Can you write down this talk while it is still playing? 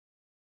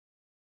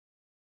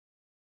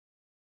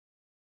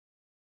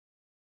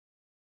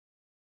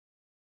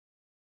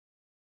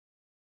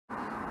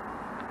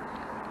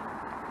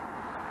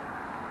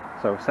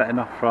So we're setting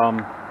off from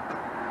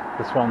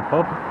the Swan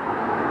pub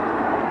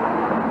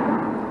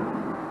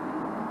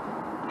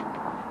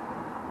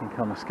in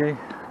Connah,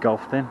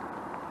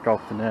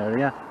 Golfton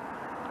area.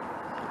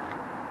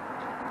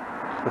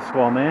 The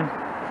Swan Inn,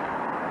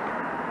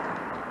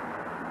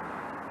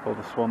 or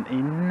the Swan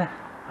Inn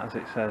as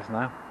it says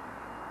now.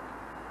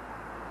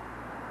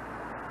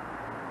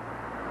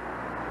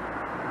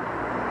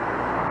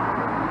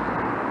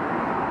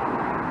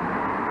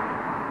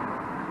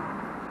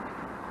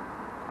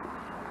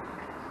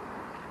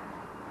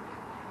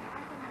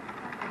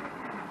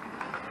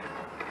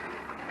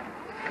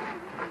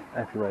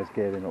 Everywhere's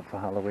gearing up for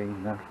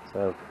Halloween now,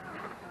 so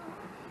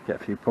get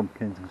a few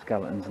pumpkins and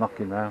skeletons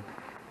knocking round.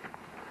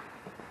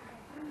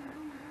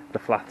 The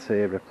flats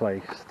here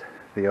replaced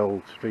the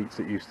old streets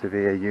that used to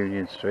be a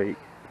Union Street.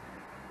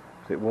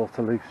 Is it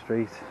Waterloo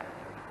Street?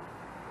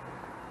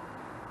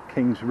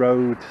 King's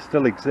Road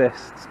still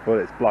exists, but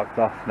it's blocked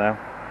off now,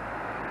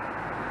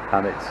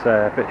 and it's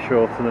a bit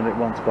shorter than it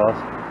once was.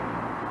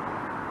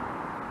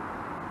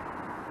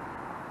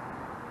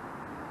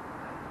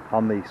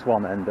 On the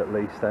Swan end at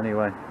least,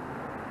 anyway.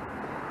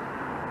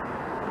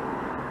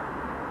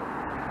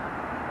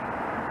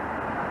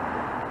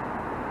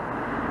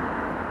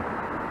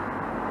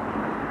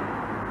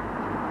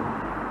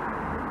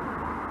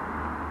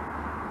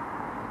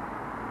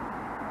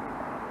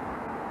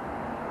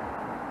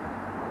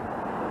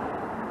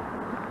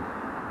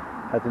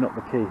 Heading up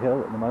the Quay Hill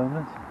at the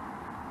moment,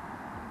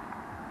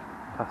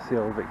 past the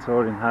old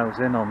Victorian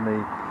housing on the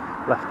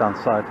left hand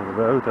side of the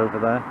road over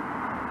there.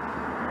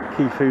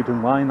 Quay Food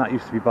and Wine, that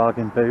used to be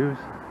Bargain Booze.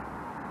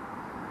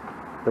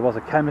 There was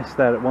a chemist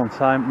there at one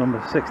time,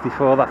 number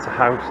 64, that's a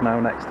house now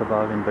next to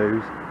Bargain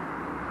Booze.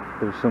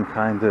 There was some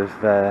kind of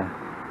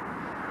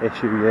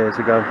issue years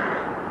ago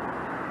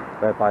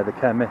whereby the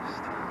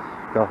chemist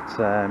got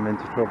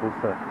into trouble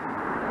for,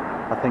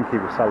 I think he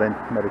was selling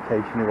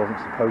medication he wasn't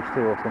supposed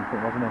to or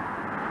something, wasn't he?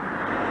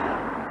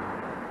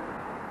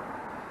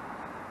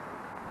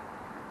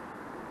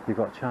 You've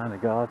got China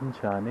Garden,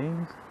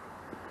 Chinese.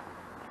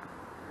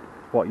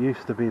 What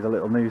used to be the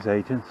little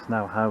newsagents,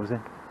 now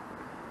housing.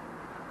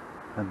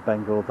 And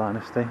Bengal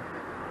Dynasty.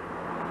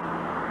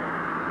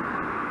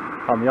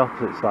 On the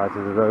opposite side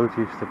of the road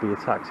used to be a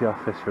taxi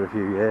office for a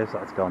few years,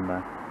 that's gone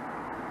now.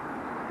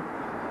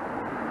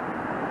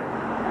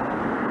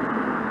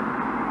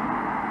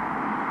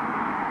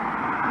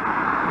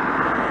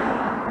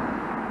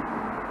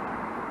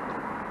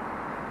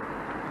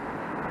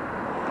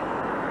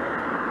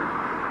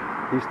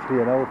 Used to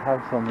be an old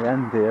house on the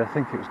end here, I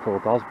think it was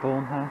called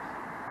Osborne House.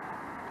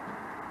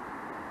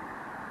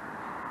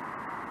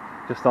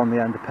 Just on the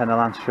end of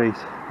Penellan Street,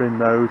 Bryn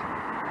Road.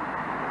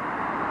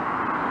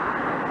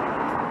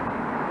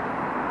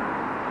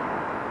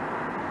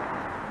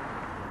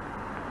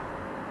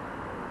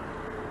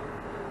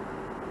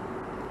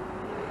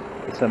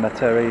 The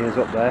cemetery is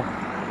up there.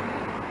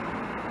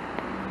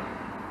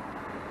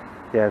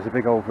 Yeah, there's a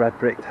big old red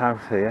bricked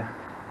house here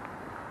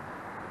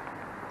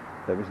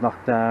that was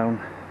knocked down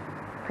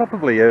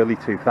probably early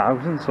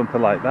 2000s, something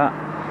like that,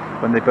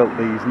 when they built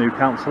these new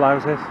council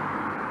houses.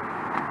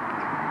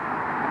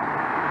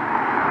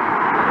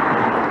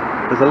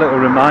 There's a little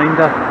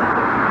reminder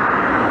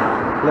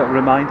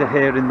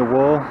here in the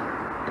wall.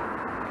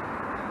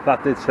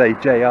 That did say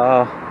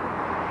JR.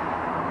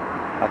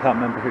 I can't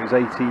remember if it was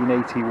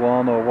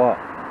 1881 or what.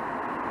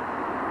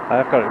 I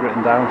have got it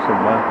written down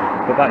somewhere,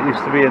 but that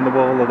used to be in the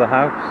wall of the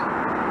house.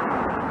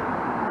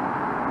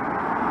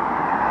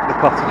 The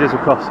cottages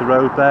across the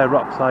road there,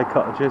 Rockside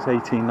Cottages,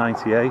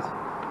 1898.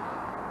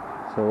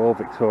 So all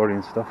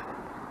Victorian stuff.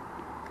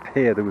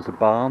 Here there was a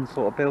barn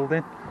sort of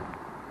building.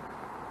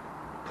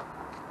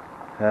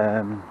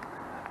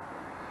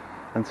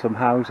 And some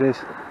houses,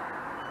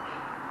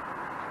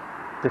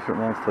 different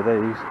ones to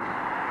these,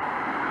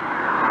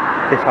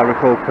 if I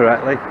recall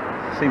correctly.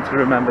 I seem to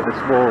remember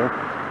this wall.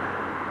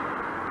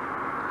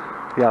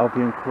 The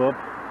Albion Club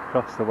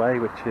across the way,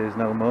 which is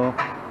no more.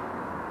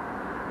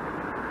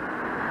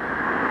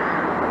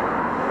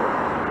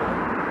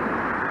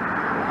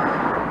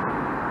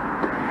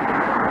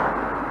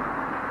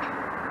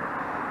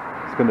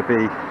 It's going to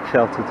be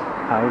sheltered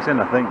housing,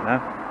 I think,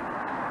 now.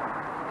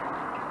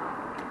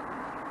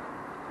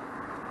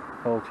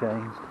 All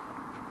changed.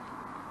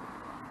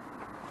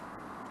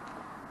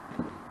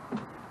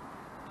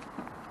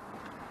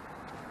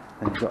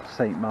 And you've got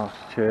St Mark's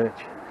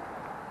Church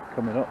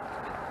coming up,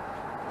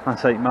 and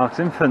St Mark's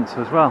Infants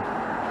as well.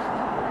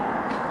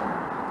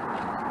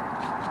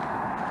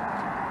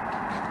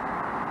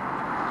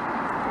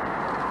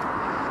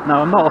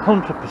 Now I'm not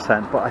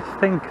 100%, but I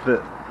think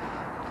that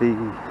the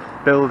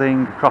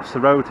building across the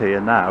road here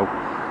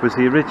now was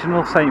the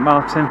original St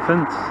Mark's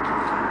Infants.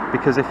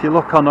 Because if you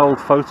look on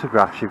old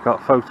photographs, you've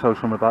got photos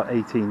from about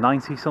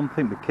 1890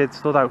 something, the kids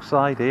stood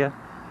outside here.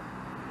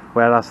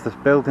 Whereas the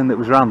building that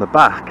was around the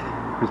back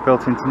was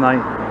built into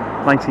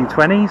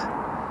 1920s,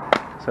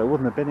 so it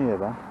wouldn't have been here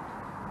then.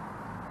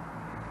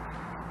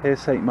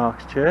 Here's St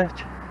Mark's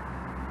Church.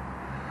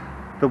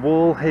 The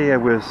wall here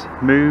was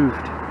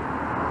moved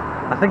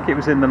I think it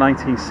was in the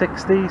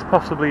 1960s,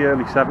 possibly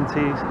early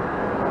 70s,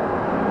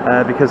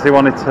 because they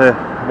wanted to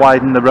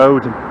widen the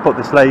road and put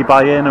this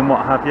lay-by in and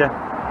what have you.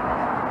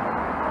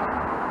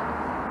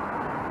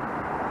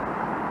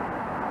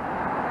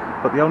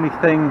 But the only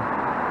thing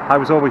I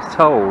was always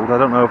told, I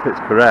don't know if it's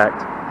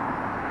correct,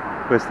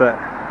 was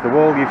that the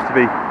wall used to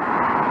be,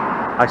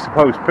 I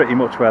suppose, pretty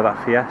much where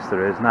that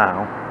Fiesta is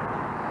now,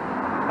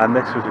 and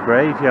this was a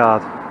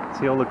graveyard.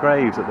 See all the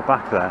graves at the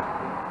back there?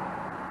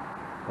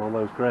 All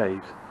those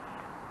graves?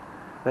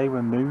 They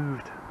were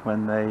moved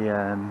when they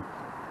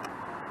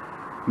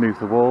moved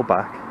the wall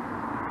back,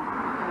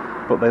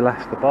 but they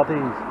left the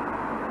bodies.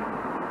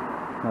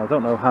 Now I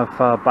don't know how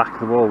far back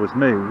the wall was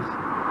moved,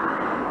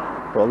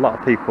 but a lot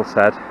of people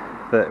said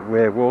that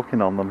we're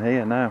walking on them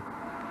here now.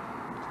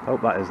 I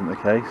hope that isn't the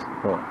case,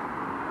 but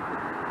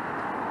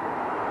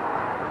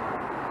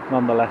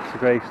nonetheless the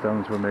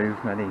gravestones were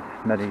moved many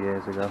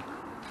years ago.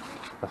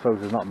 I suppose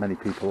there's not many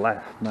people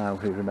left now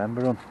who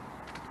remember them.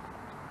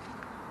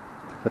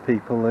 The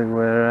people who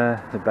were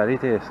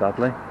buried here,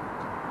 sadly.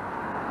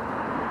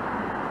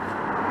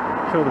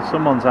 I'm sure there's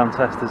someone's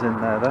ancestors in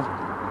there though.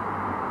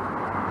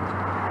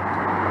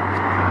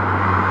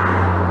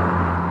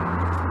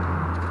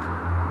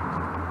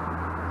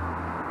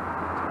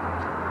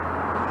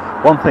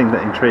 One thing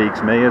that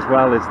intrigues me as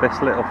well is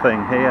this little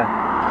thing here.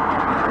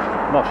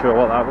 I'm not sure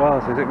what that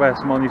was. Is it where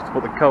someone used to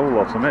put the coal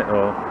or something,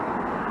 or?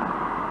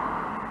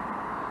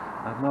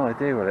 I have no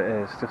idea what it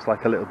is. Just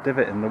like a little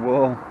divot in the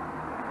wall.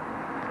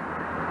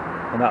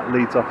 And that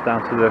leads off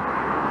down to the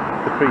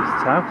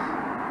priest's house.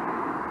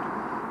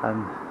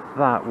 And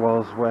that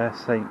was where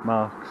St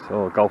Mark's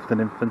or Golfton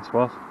Infants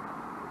was.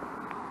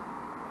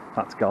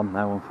 That's gone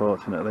now,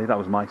 unfortunately. That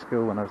was my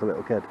school when I was a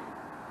little kid.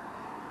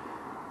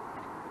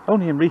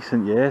 Only in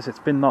recent years, it's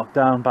been knocked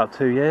down about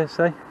 2 years,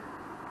 say.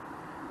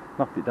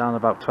 Knocked it down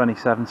about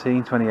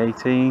 2017,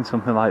 2018,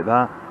 something like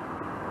that.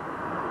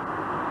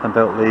 And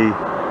built the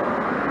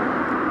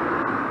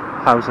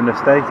housing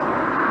estate.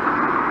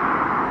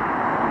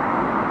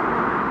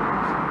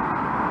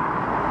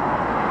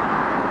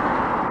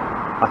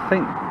 I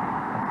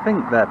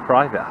think they're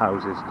private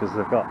houses because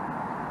they've got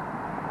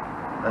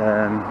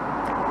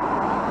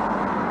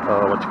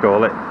what you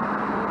call it?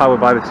 Powered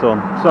by the sun,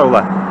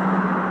 solar.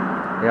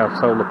 They have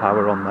solar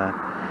power on there.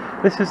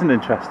 This is an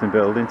interesting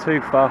building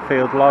too,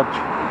 Farfield Lodge.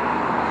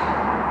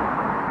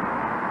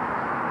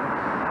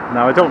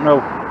 Now I don't know,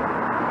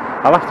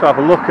 I'll have to have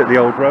a look at the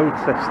old road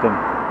system,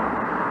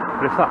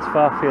 but if that's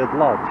Farfield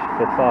Lodge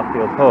for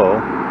Farfield Hall,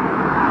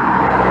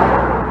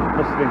 it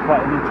must have been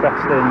quite an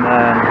interesting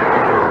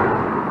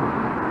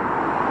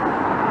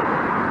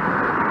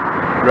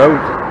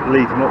road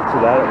leading up to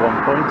there at one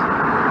point.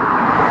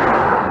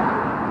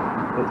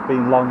 It's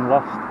been long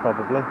lost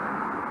probably.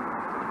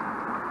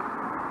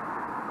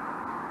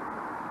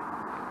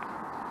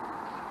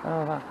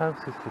 Oh, that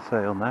house is for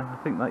sale now. I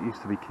think that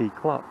used to be Quay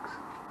Clocks.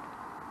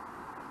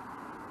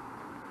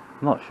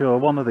 I'm not sure,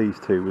 one of these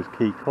two was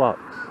Quay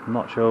Clocks. I'm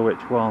not sure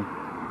which one.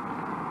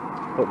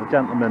 But the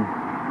gentleman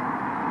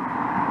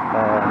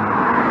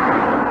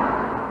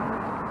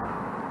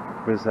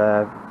was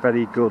a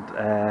very good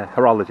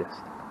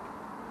horologist.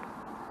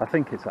 I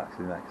think it's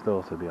actually next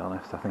door, to be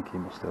honest. I think he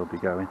must still be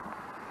going.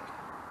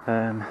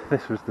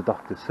 This was the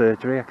doctor's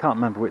surgery. I can't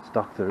remember which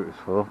doctor it was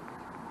for.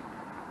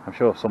 I'm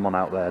sure someone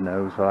out there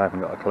knows, but I haven't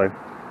got a clue.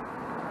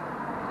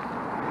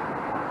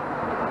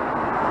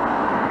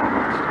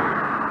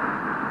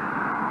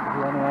 Have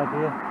you any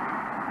idea?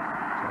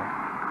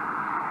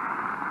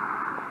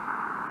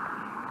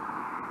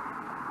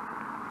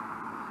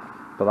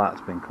 But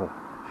that's been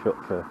shut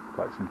for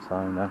quite some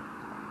time now.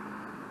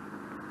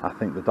 I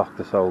think the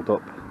doctor sold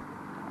up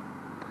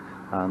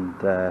and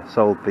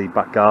sold the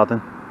back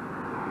garden.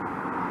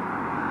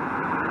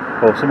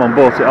 Or someone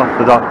bought it off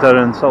the doctor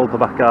and sold the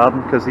back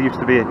garden, because there used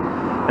to be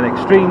an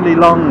extremely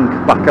long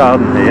back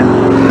garden here.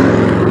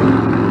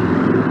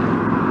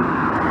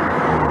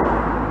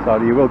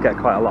 So you will get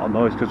quite a lot of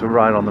noise because we're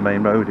right on the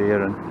main road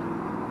here, and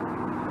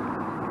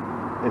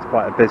it's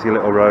quite a busy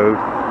little road.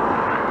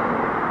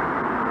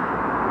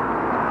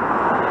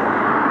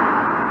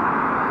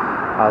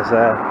 As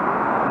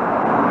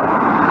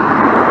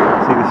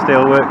see the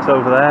steelworks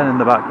over there in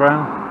the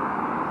background.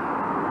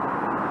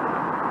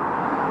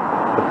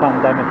 The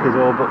pandemic is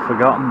all but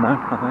forgotten now,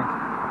 I think.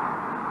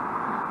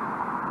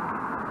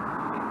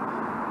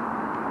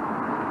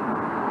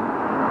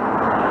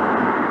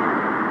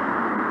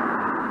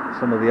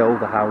 Some of the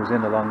older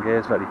housing along here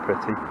is very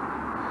pretty.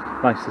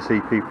 Nice to see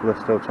people are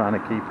still trying to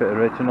keep it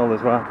original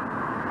as well.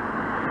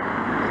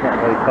 It's not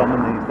very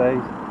common these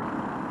days.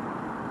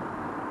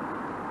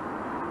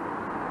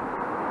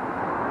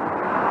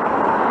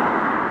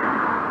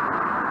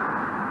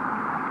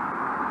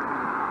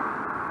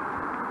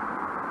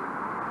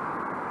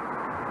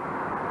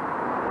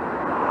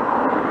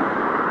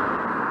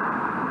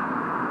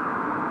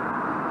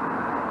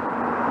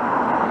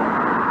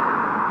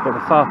 But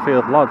the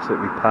Farfield Lodge that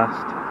we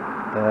passed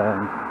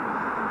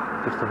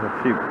just a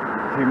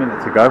few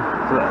minutes ago,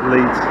 so that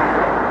leads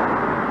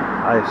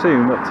I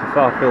assume up to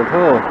Farfield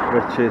Hall,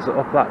 which is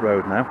up that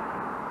road now,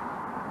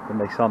 the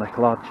Masonic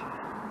Lodge.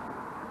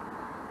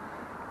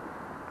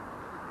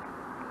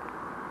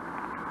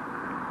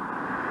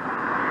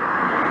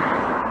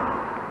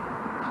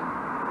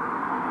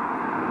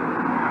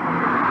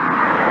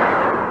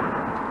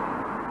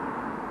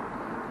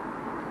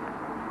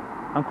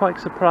 I'm quite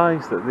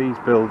surprised that these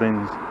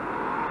buildings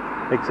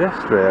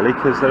exist really,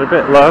 because they're a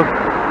bit low.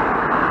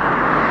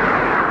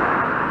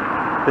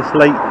 This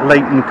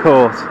Leighton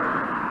Court,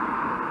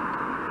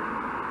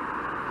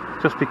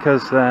 just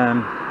because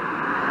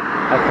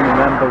I can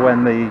remember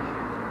when the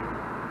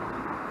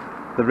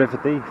River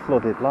Dee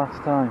flooded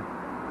last time.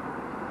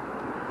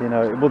 You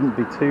know, it wouldn't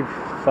be too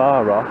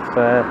far off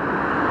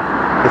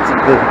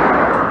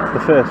the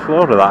first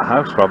floor of that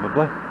house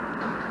probably.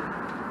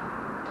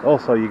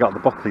 Also you got the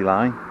Buckley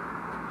line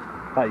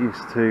that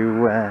used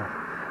to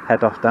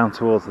head off down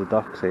towards the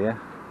docks here.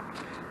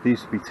 There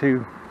used to be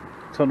two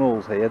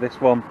tunnels here. This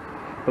one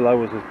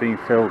below us has been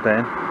filled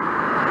in.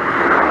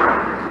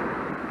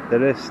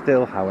 There is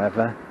still,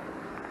 however,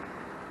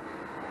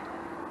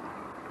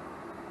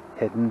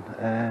 hidden,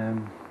 I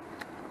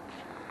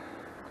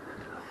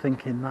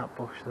think in that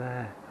bush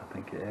there, I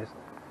think it is,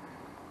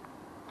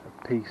 a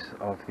piece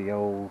of the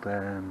old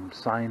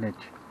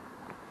signage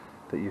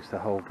that used to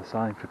hold the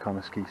sign for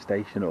Connah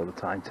Station, or the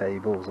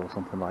timetables or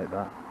something like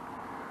that.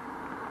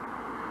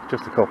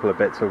 Just a couple of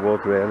bits of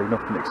wood really,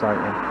 nothing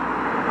exciting.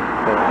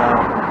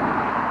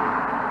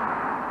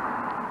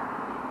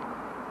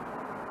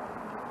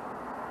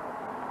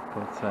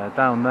 But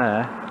down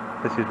there,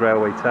 this is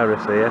Railway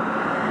Terrace here.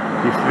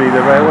 Used to be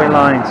the railway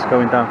lines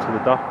going down to the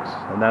docks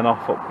and then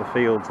off up the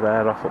fields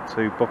there, off up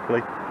to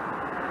Buckley.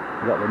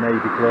 You've got the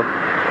Navy Club,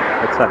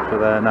 etc.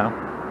 there now.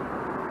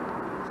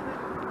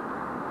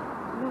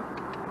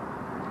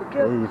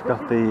 Here you've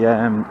got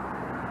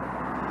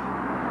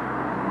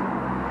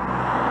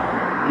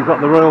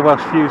the Royal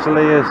Welsh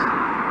Fusiliers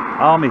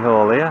Army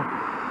Hall here.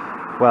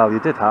 Well,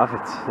 you did have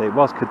it. It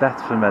was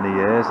cadets for many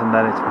years, and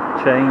then it's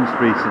changed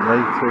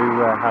recently to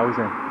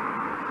housing.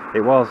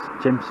 It was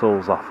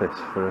Jimsall's office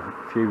for a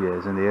few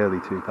years in the early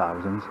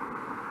 2000s,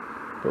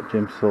 but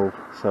Jimsall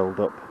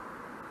sold up.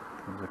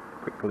 There's a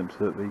quick glimpse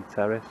at the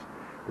terrace.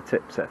 The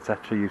tips,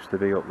 etc. used to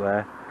be up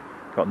there.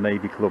 Got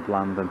Navy Club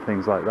land and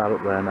things like that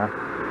up there now.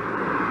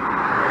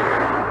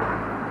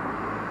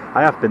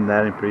 I have been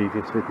there in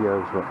previous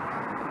videos, but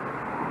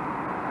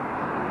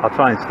I'll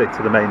try and stick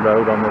to the main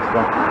road on this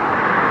one.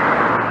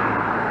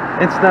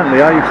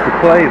 Incidentally, I used to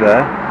play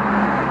there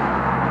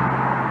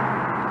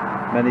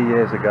many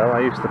years ago.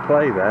 I used to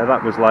play there.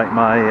 That was like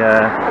my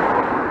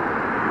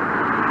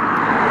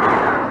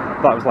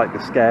that was like the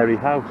scary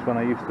house when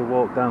I used to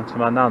walk down to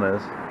my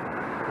nana's.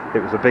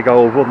 It was a big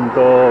old wooden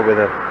door with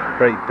a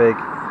great big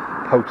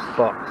post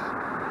box,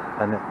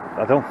 and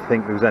I don't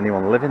think there was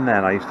anyone living there,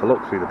 and I used to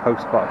look through the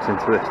post box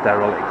into this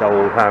derelict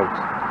old house.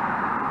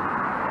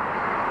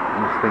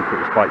 I just think it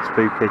was quite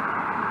spooky.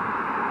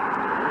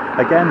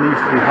 Again, there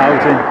used to be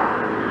housing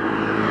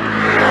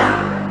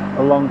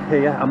along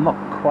here. I'm not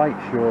quite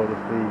sure of the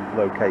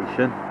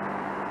location.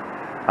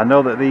 I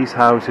know that these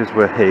houses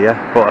were here,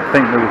 but I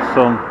think there was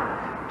some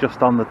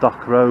just on the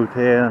dock road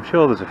here. I'm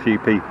sure there's a few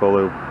people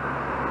who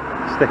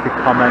stick a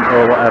comment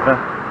or whatever,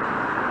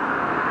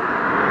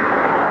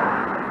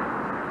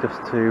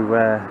 just to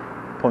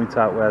point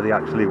out where they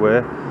actually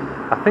were.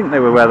 I think they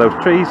were where those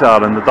trees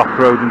are and the Dock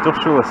Road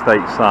Industrial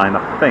Estate sign,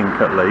 I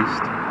think at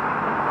least.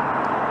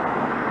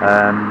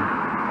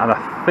 And I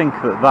think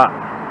that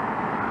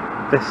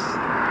this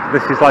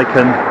is like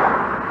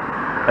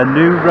a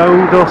new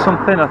road or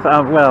something.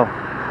 Well,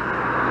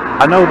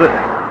 I know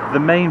that the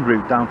main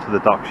route down to the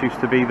docks used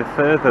to be the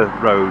further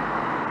road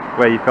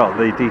where you've got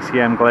the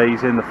DCM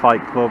glazing, the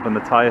Fight Club and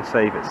the tyre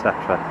save,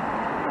 etc.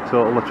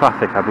 So all the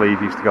traffic, I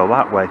believe, used to go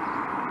that way.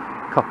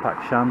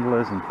 Coppack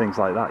chandlers and things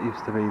like that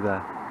used to be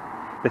there.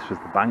 This was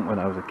the bank when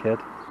I was a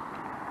kid.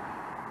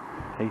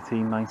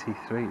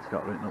 1893, it's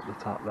got written up the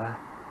top there.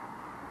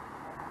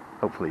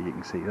 Hopefully you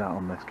can see that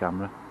on this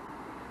camera.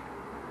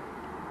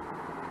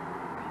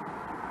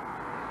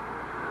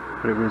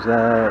 But it was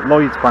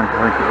Lloyd's Bank,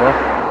 I think it was,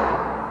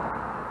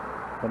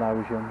 when I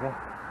was younger.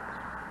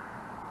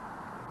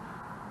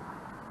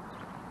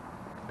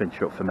 It's been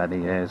shut for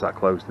many years. That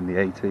closed in the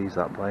 80s,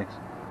 that place.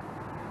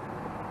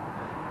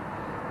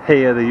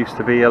 Here there used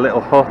to be a little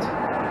hut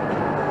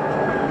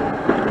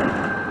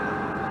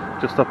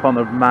just up on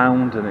a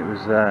mound, and it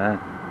was a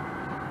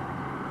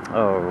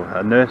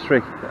nursery,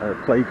 a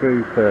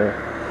playgroup.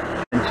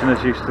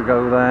 Pensioners used to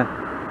go there.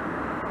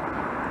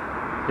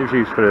 It was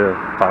used for a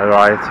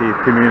variety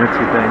of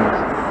community things.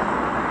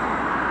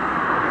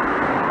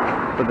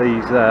 But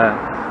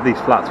these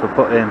flats were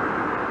put in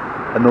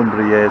a number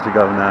of years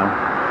ago now.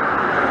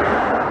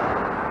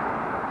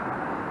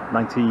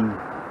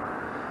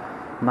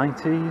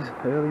 1990s,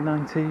 early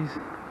 90s.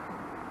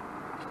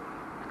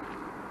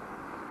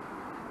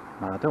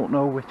 Now, I don't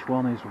know which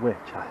one is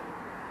which. I'm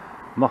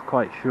not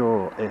quite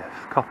sure if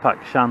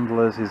Coppack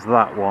Chandlers is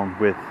that one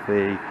with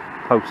the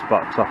post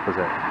box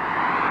opposite.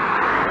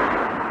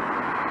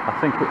 I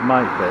think it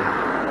might be,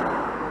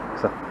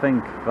 because I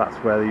think that's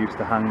where they used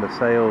to hang the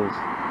sails,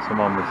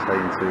 someone was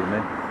saying to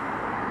me.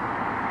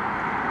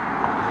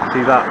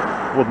 See that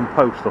wooden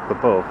post up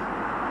above?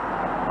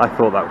 I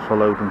thought that was for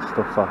loading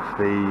stuff off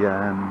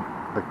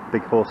the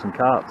big horse and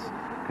carts,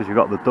 because you've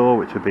got the door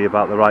which would be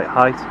about the right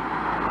height.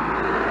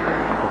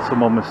 But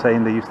someone was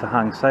saying they used to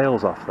hang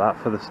sails off that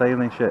for the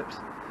sailing ships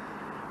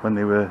when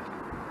they were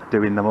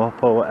doing them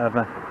up or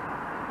whatever.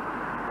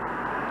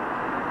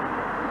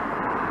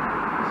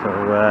 So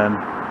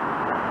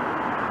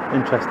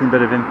interesting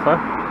bit of info.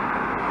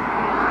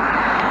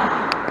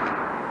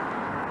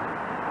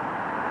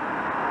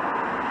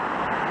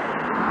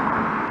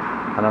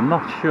 And I'm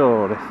not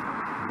sure if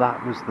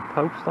that was the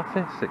post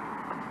office.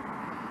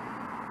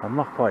 I'm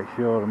not quite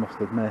sure, I must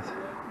admit.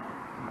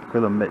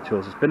 Quillen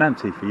Mitchell's, it's been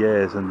empty for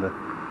years, and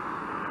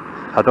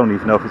I don't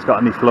even know if it's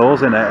got any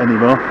floors in it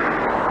anymore.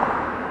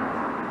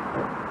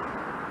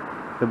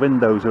 The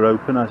windows are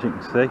open, as you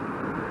can see.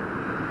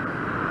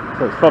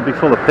 So it's probably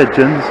full of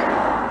pigeons,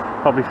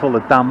 probably full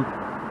of damp.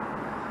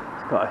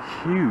 It's got a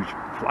huge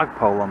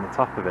flagpole on the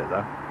top of it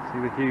though. See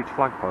the huge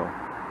flagpole?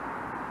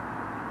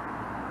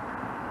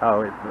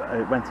 Oh,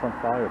 it went on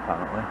fire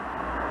apparently.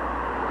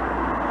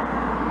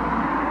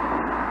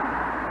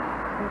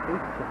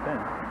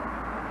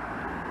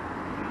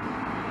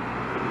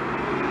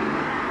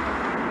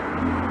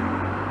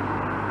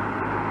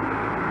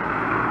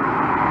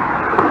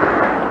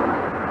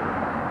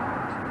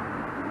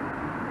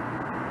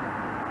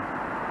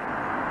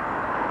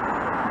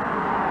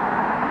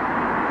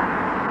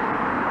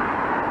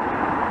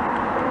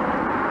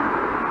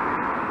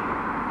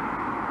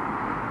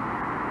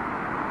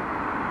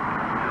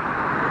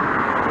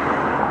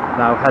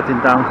 Now heading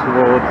down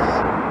towards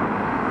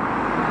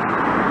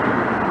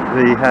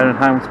the Hare and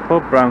Hounds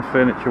pub, Brown's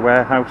Furniture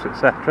Warehouse,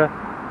 etc.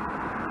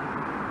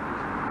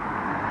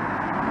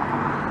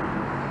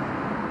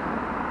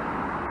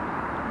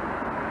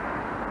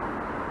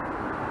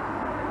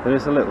 There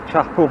is a little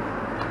chapel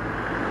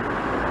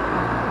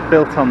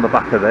built on the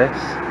back of this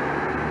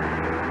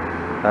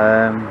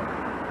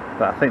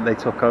that I think they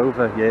took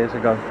over years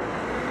ago.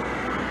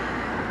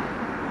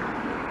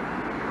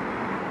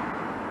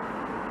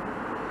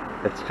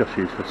 It's just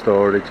used for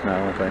storage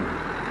now, I think.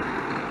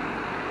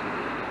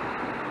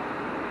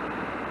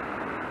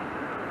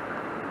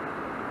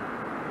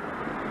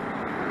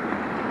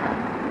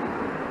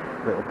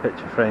 Little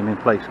picture frame in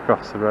place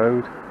across the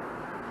road.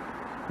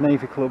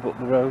 Navy Club up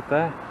the road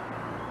there.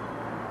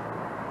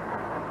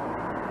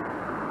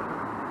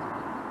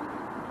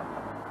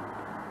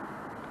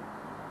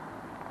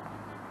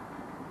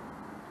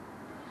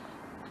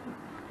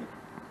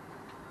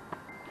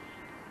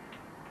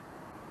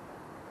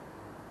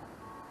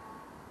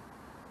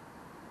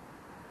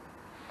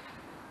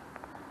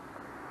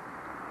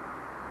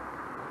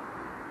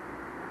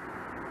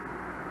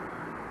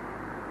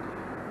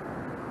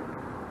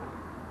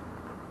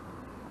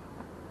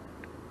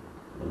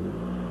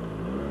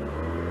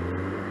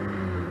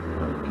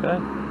 Okay.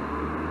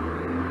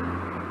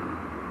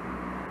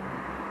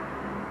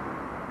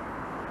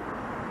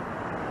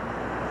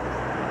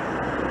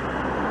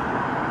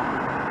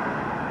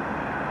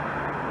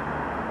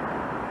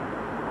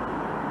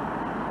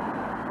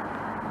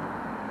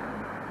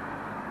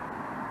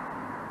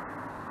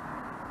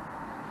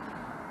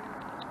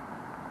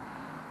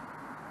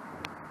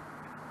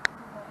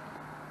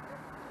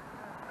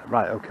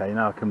 Right, okay,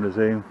 now I can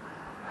resume.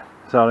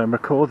 Sorry, I'm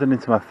recording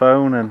into my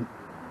phone and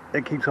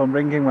it keeps on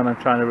ringing when I'm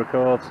trying to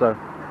record, so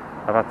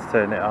I've had to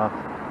turn it off.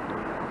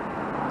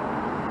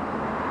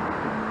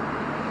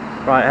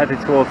 Right, headed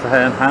towards the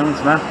Hare and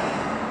Hounds now.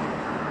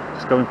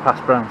 Just going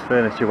past Brown's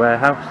Furniture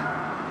Warehouse.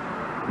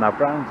 Now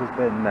Brown's has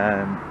been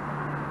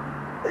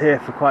here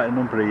for quite a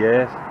number of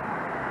years.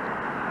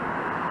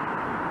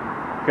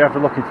 If you're ever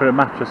looking for a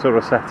mattress or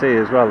a settee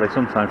as well, they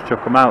sometimes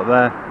chuck them out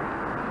there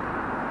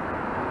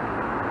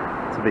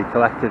to be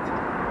collected.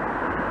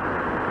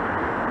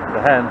 The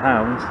Hare and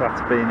Hounds,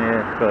 that's been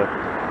here for,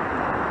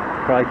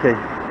 crikey,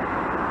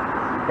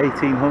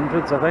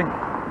 1800s I think.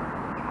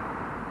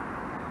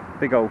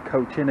 Big old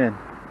coaching inn.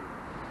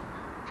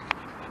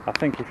 I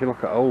think if you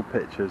look at old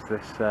pictures,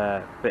 this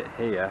bit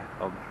here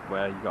of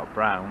where you got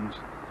Brown's,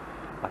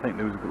 I think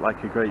there was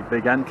like a great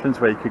big entrance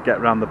where you could get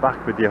round the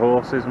back with your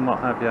horses and what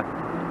have you,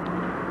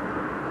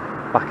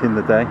 back in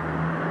the day.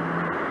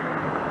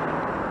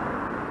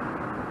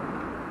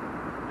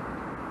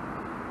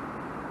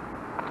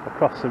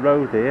 Across the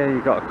road here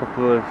you've got a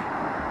couple of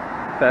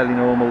fairly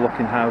normal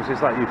looking houses.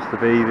 That used to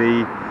be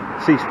the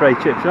Sea Spray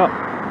chip shop,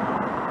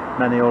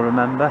 many will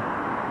remember.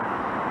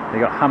 You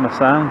got Hammer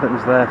Sound that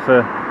was there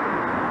for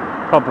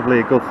probably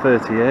a good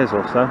 30 years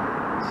or so,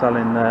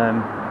 selling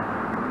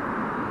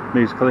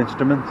musical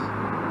instruments.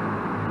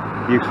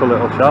 Useful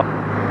little shop.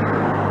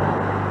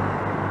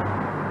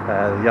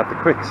 You have the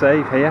Quick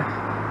Save here,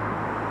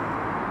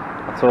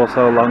 that's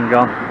also long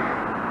gone.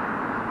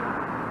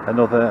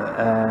 Another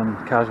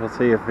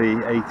casualty of the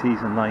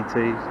 80s and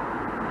 90s.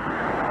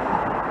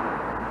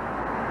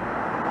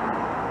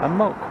 I'm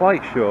not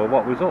quite sure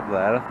what was up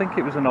there. I think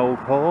it was an old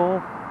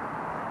hall,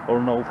 or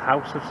an old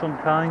house of some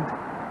kind.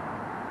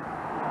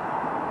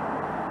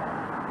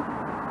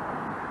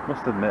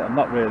 Must admit, I'm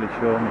not really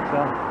sure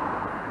myself.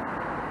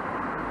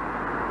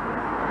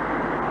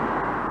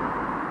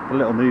 The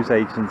little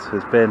newsagent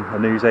has been a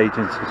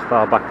newsagent as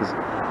far back as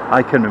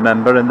I can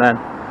remember, and then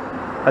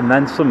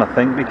some, I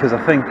think, because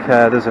I think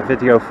there's a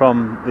video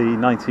from the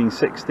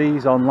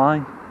 1960s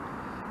online,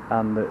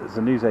 and there's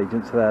a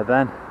newsagent there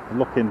then,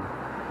 looking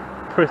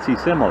pretty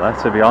similar,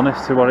 to be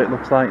honest, to what it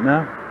looks like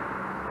now.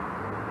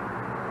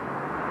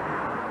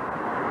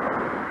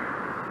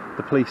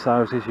 The police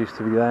houses used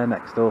to be there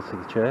next door to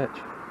the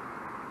church,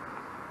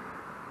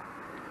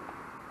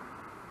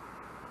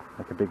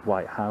 like a big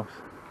white house.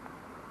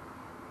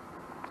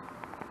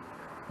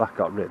 That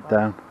got ripped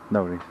down.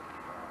 No worries.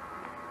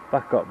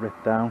 That got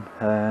ripped down,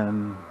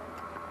 and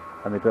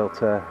they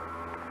built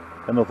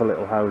another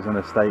little housing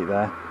estate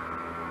there.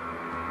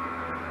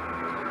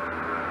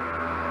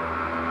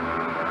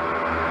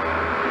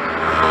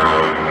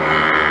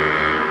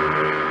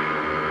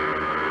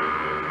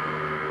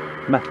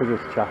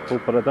 Methodist chapel,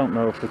 but I don't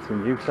know if it's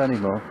in use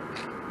anymore.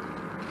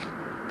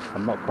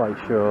 I'm not quite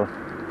sure.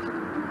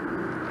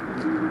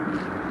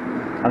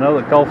 I know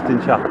that Golfton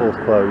Chapel's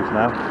closed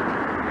now,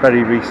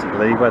 very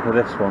recently. Whether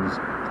this one's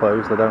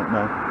closed, I don't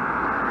know.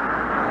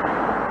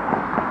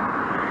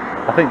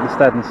 I think the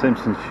Stead and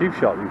Simpson's shoe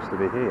shop used to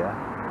be here.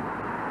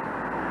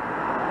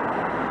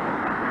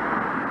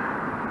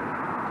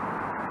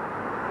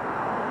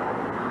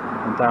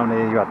 And down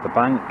here you had the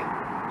bank.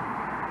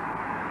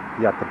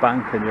 You had the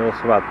bank, and you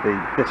also had the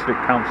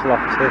district council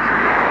offices.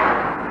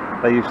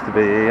 They used to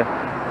be here.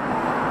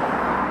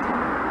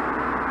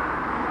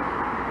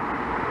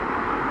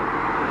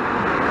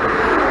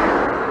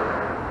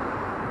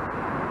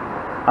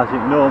 As you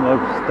can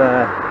almost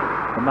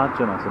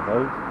imagine, I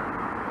suppose.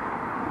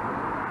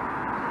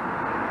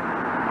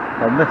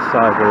 On this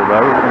side of the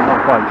road, I'm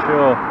not quite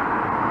sure.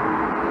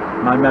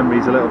 My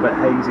memory's a little bit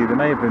hazy. There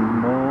may have been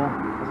more.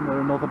 Isn't there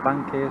another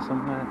bank here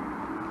somewhere?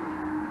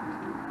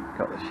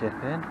 Got the ship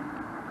in.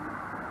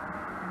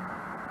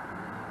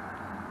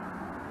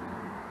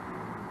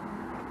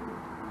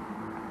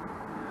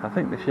 I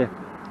think the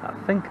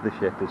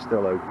ship is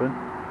still open.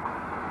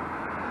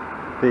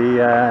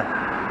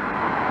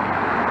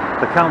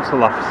 The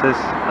council offices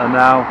are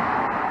now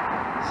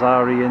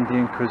Zari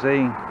Indian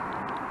Cuisine.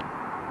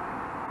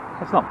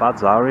 It's not bad,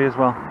 Zari, as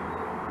well.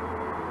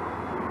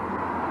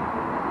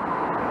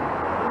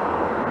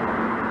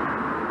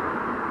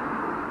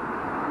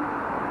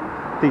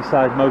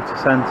 Deeside Motor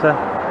Centre.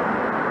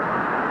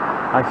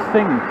 I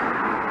think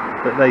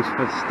that they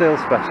still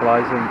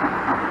specialise in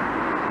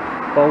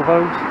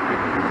Volvos.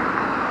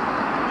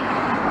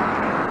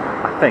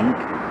 I think.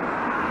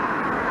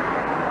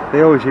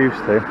 They always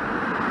used to.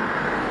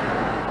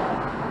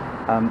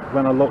 And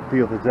when I looked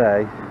the other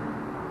day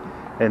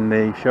in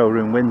the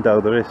showroom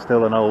window, there is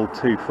still an old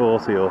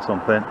 240 or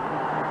something,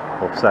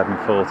 or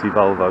 740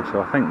 Volvo,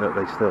 so I think that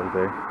they still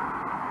do.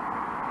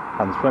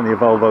 And there's plenty of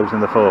Volvos in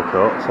the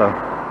forecourt, so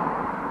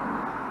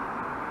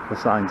the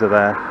signs are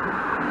there.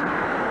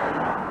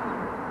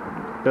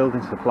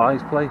 Building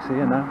supplies place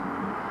here now.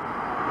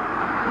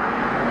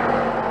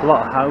 A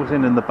lot of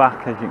housing in the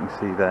back, as you can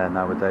see there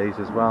nowadays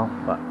as well.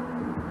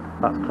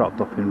 That's cropped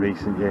up in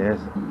recent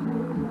years.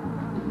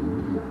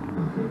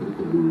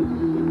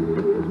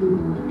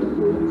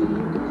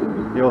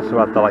 You also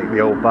had the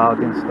old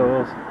bargain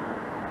stores.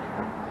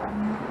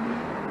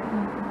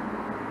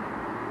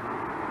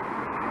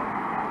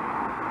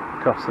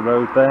 Across the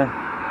road there.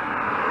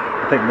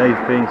 I think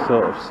they've been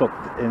sort of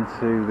sucked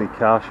into the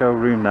car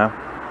showroom now,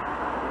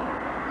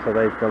 so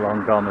they've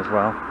long gone as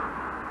well.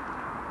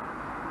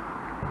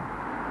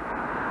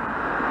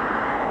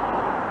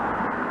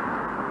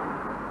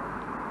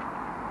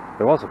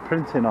 There was a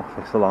printing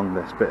office along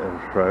this bit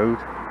of road,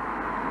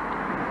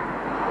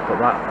 but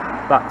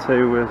that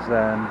too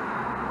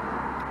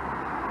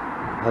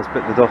has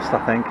bit the dust, I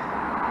think.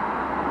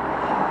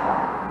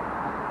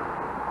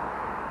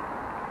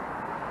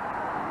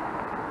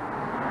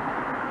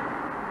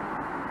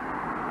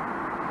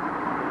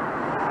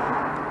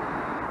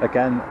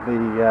 Again,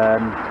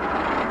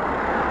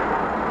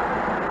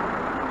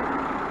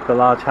 the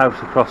large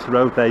house across the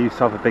road there used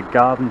to have a big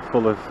garden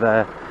full of,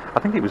 I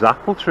think it was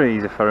apple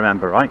trees, if I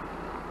remember right.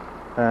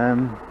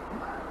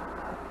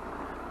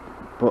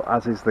 But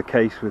as is the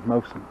case with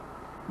most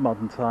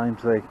modern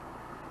times, they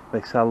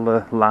sell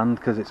the land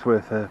because it's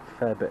worth a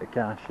fair bit of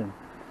cash, and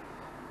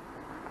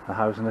a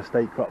housing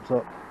estate crops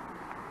up.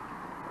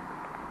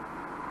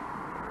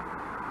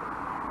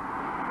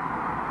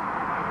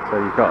 So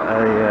you've got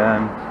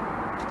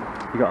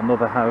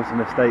another housing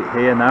estate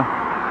here now.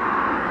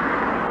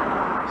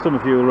 Some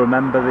of you will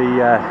remember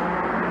the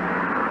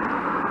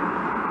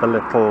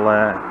little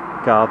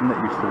garden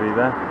that used to be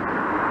there.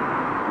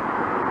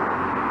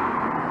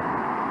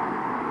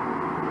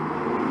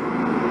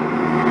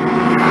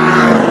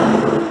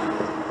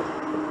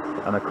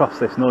 And across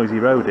this noisy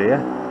road here,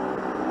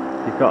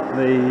 you've got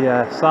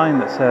the sign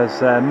that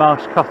says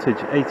Marsh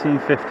Cottage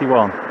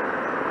 1851.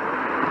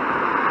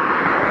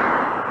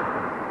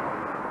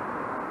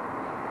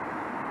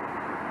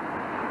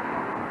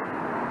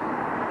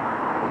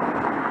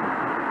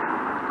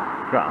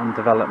 Shotton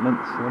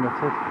Developments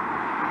Limited.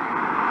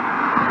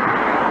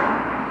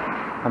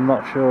 I'm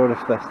not sure if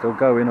they're still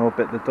going or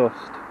bit the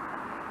dust.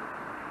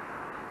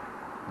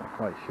 Not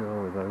quite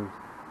sure with those.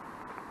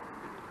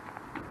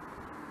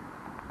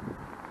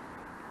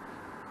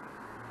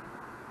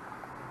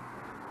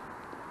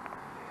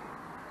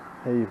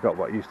 Here you've got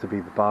what used to be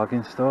the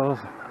bargain stores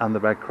and the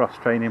Red Cross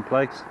training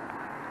place.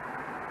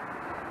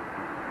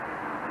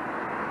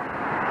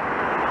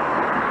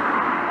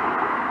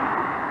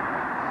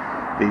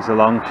 These are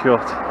long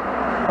shut.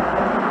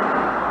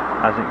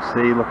 As you can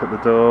see, look at the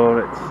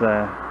door, it's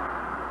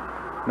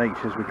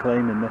nature's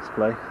reclaiming this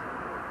place.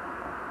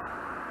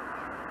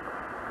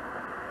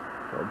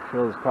 But I'm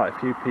sure there's quite a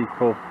few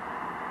people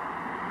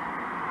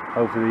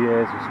over the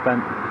years who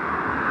spent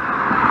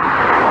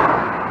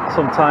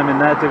some time in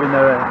there doing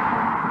their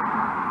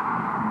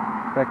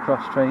Red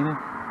Cross training.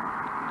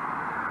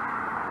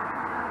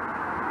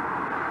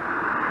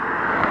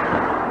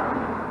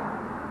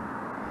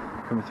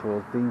 Coming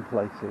towards Dean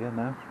Place here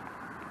now.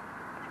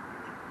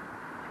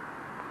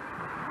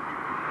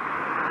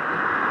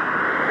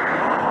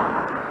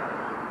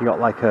 You got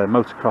like a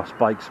motocross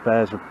bike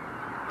spares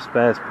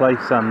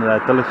place and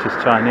delicious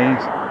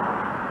Chinese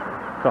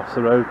across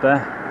the road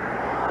there.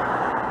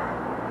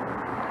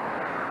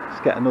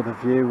 Let's get another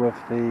view of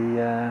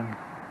the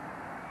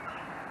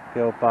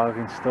old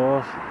bargain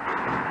stores.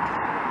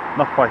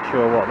 Not quite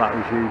sure what that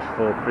was used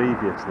for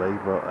previously,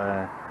 but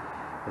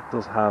it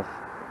does have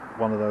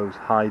one of those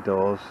high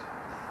doors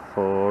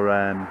for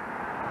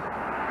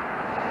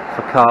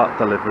cart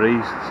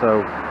deliveries,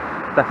 so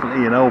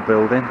definitely an old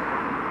building.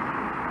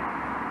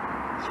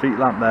 Street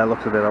lamp there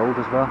looks a bit old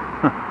as well.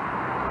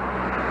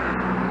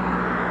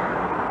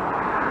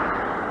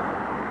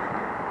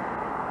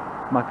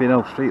 Might be an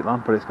old street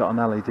lamp, but it's got an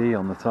LED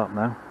on the top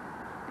now.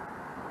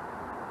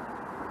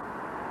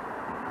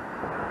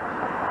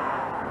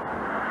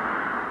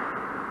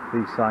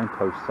 These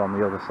signposts on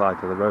the other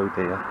side of the road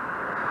here,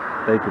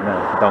 they've been there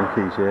for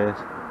donkey's years.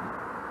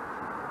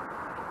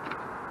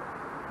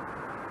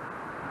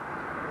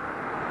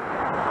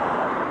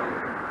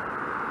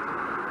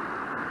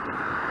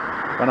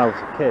 When I was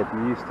a kid,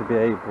 you used to be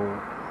able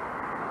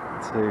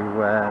to,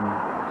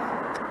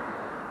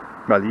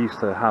 well, you used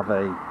to have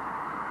a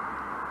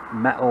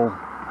metal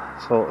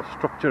sort of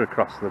structure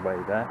across the way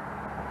there.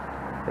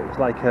 It was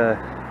like a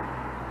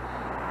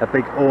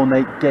big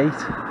ornate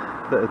gate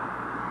that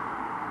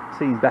had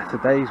seen better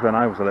days when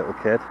I was a little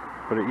kid,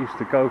 but it used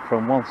to go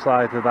from one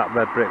side of that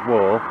red brick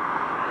wall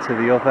to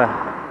the other,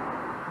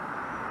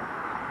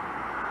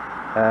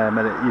 and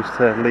it used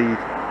to lead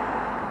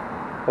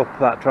up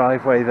that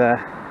driveway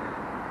there.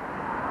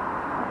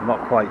 I'm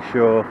not quite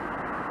sure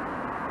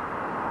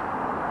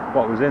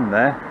what was in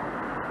there,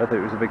 whether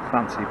it was a big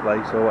fancy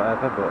place or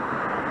whatever, but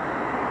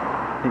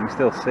you can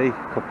still see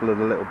a couple of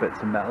the little bits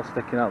of metal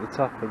sticking out the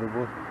top of the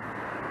wood.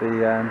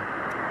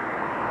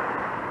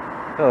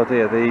 Oh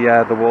dear,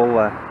 the wall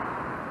there.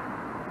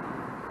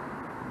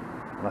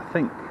 And I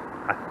think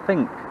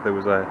there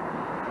was a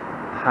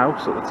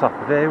house at the top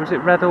of here. Was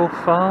it Redall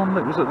Farm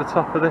that was at the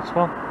top of this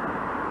one?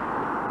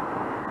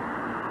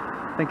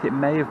 I think it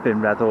may have been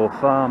Redall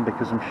Farm,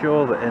 because I'm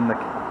sure that in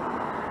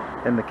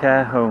the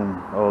care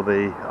home or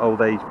the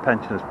old age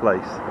pensioners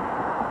place,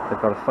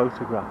 they've got a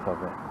photograph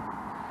of it.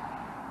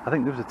 I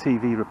think there was a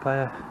TV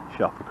repair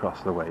shop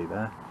across the way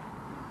there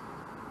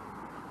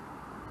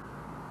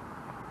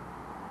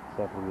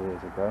several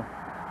years ago.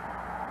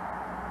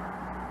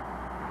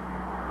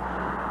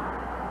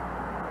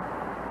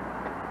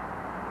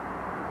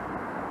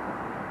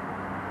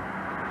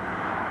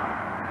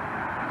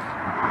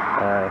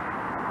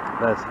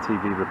 There's the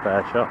TV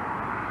repair shop.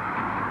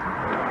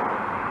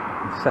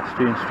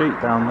 Sestrian Street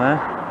down there.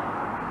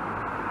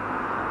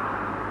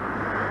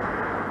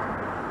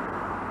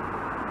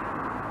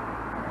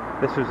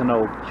 This was an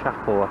old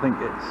chapel. I think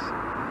it's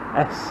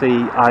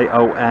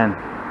S-C-I-O-N.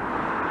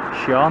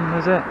 Shon,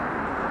 is it?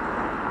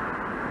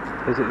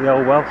 Is it the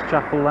old Welsh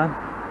chapel then?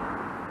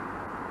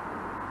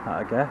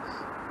 I guess.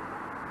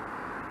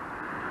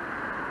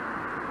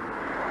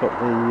 But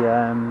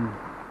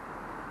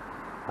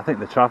I think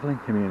the travelling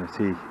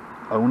community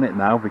own it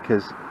now,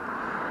 because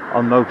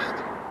on most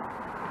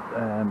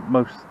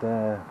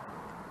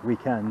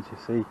weekends you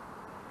see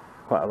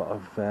quite a lot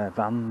of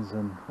vans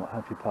and what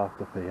have you parked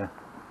up here,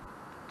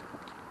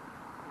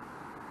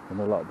 and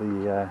a lot of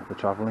the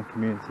travelling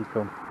community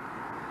come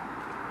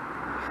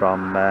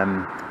from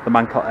the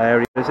Mancott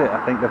area, is it?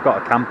 I think they've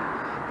got a camp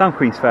down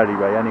Queen's Ferry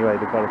Way anyway.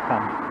 They've got a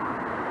camp.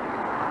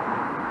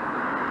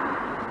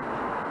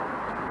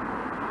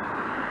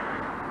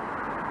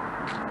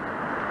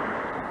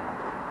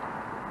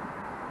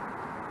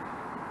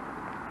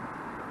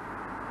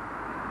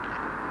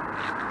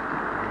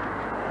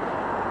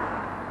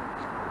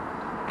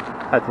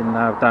 Heading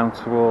now down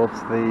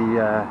towards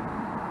the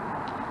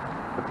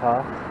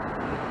park.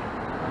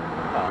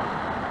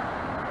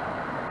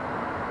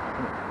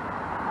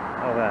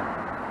 Oh, there.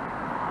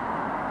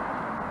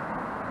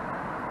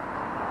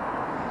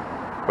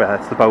 Well,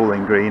 it's the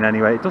bowling green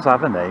anyway. It does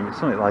have a name. It's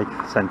something like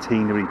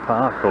Centenary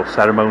Park or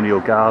Ceremonial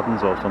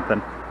Gardens or something.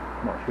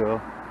 I'm not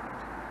sure.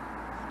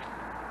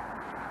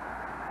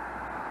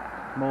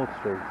 Maud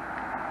Street.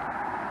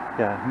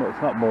 Yeah,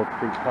 it's not Maud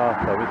Street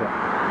Park though, is it?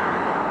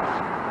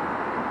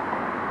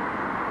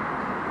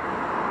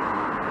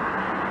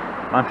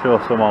 I'm sure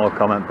someone will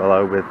comment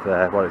below with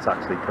what it's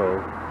actually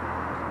called.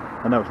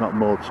 I know it's not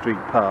Maud Street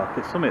Park.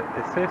 It's something.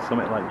 It says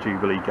something like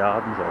Jubilee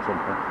Gardens or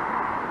something.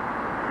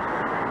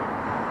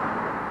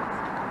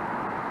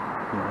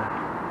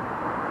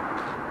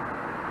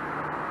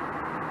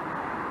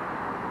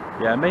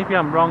 Yeah, maybe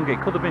I'm wrong. It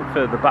could have been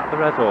further back, the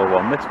Redall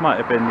one. This might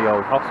have been the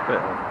old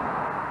hospital.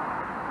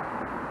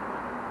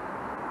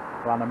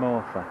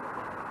 Glanamorfa.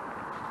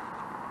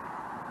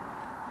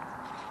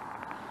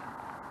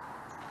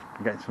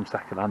 I'm getting some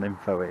second-hand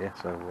info here,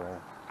 so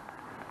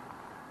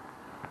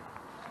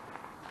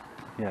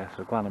yeah,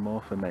 so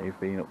Glanamorfa may have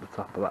been up the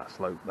top of that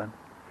slope then.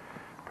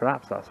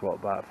 Perhaps that's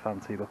what that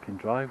fancy-looking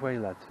driveway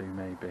led to,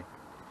 maybe.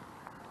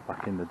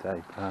 Back in the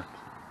day, perhaps.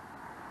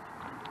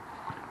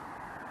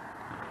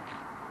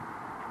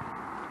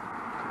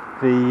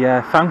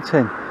 The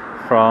fountain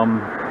from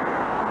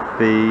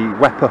the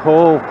Wepper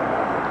Hall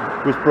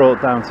was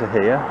brought down to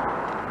here.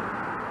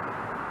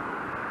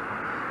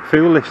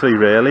 Foolishly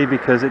really,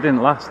 because it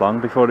didn't last long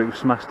before it was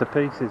smashed to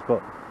pieces,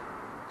 but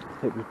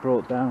it was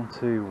brought down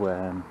to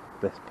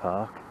this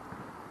park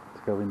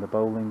to go in the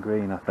bowling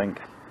green, I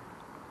think.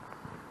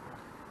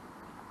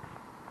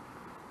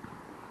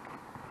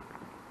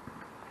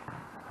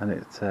 And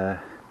it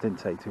didn't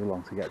take too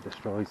long to get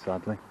destroyed,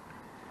 sadly,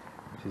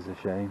 which is a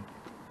shame.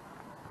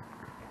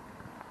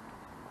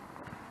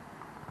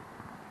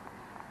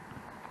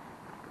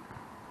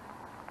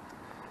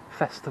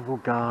 Festival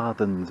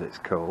Gardens it's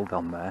called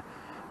on there.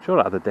 I'm sure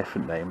it had a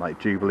different name like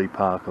Jubilee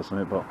Park or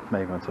something, but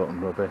maybe I'm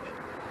talking rubbish.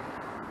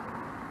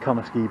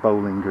 Connah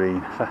Bowling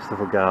Green,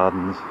 Festival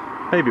Gardens.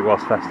 Maybe it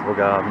was Festival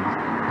Gardens.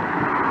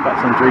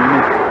 Perhaps I'm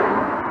dreaming.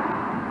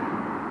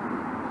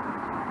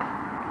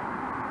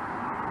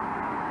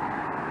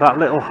 That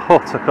little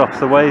hut across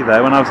the way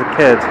there, when I was a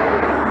kid,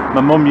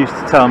 my mum used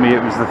to tell me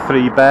it was the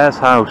Three Bears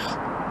house.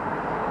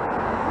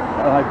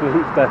 And I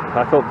believed that.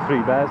 I thought the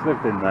Three Bears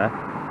lived in there.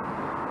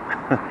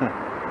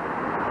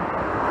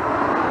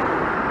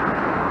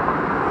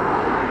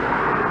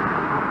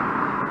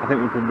 I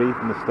think we've been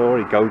reading the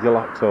story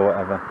Goldilocks or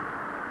whatever.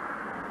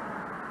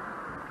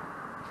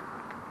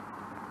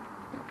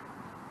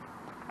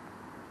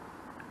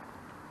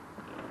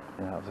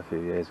 Yeah, that was a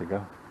few years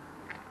ago.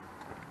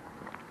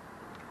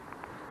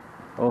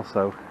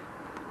 Also,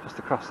 just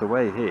across the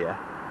way here,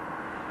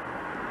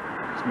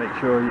 just make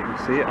sure you can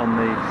see it on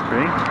the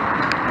screen.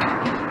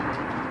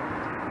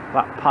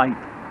 That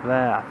pipe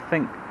there, I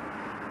think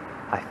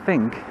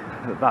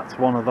that's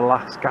one of the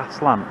last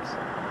gas lamps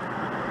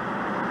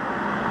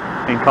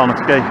in Connah.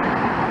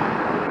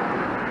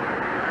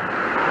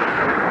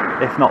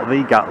 If not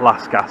the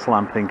last gas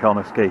lamp in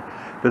Connah.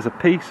 There's a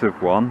piece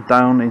of one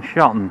down in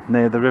Shotton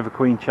near the River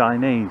Queen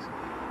Chinese.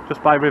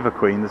 Just by River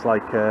Queen there's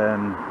like,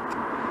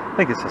 I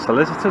think it's a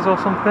solicitor's or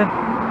something.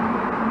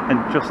 And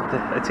just,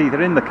 it's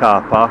either in the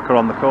car park or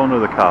on the corner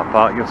of the car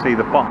park. You'll see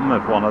the bottom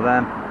of one of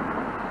them.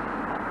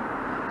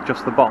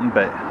 Just the bottom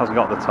bit, hasn't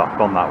got the top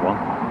on that one.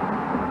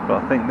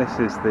 But I think this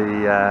is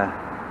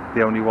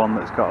the only one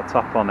that's got a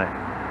top on it.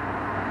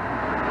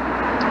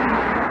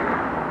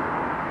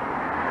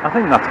 I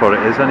think that's what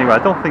it is anyway. I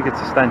don't think it's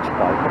a stench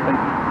pipe.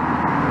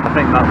 I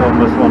think that one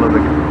was one of the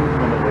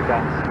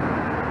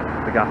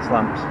gas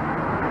lamps.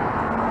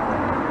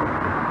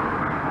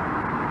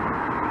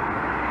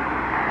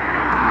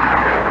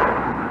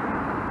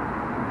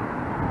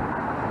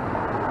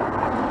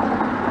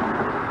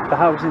 The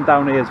housing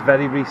down here has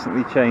very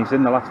recently changed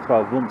in the last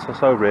 12 months or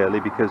so really,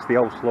 because the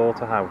old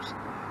slaughterhouse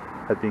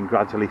had been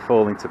gradually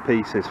falling to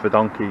pieces for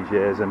donkey's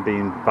years and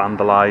being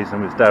vandalised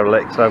and was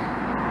derelict, so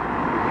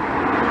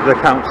the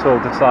council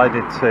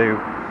decided to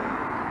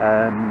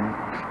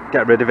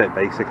get rid of it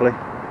basically.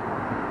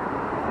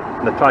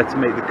 And they tried to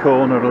make the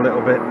corner a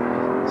little bit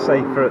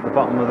safer at the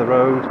bottom of the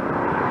road.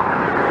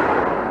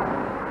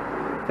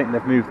 I think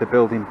they've moved the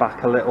building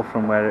back a little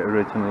from where it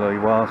originally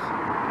was.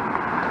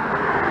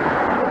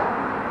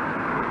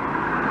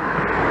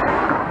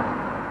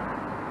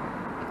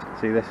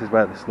 See, this is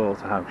where the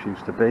slaughterhouse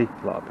used to be.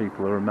 A lot of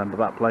people will remember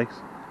that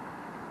place.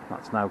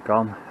 That's now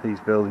gone.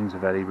 These buildings are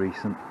very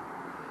recent.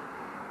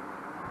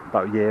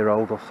 About a year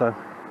old or so.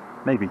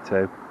 Maybe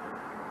two.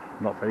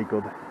 Not very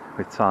good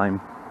with time.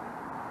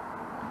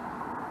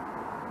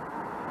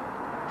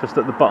 Just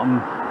at the bottom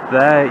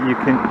there you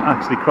can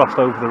actually cross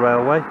over the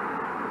railway.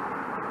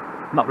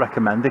 Not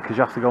recommended because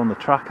you have to go on the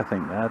track, I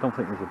think, there. I don't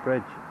think there's a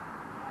bridge.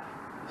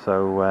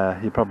 So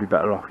you're probably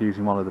better off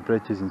using one of the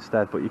bridges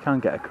instead, but you can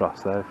get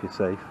across there if you're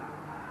safe.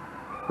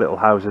 Little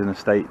housing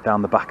estate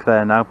down the back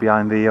there now,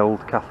 behind the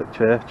old Catholic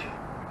church.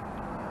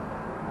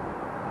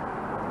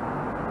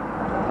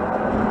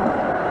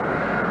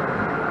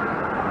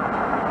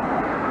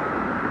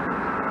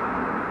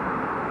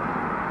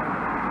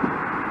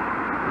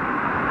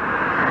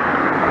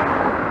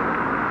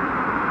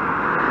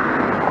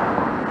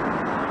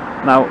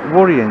 Now,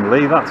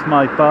 worryingly, that's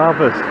my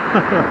barber's.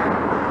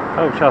 I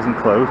hope she hasn't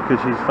closed because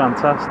she's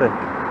fantastic.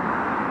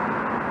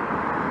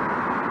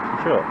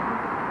 Shut.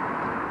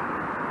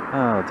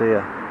 Oh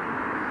dear,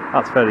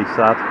 that's very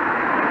sad.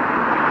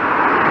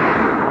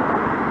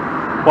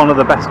 One of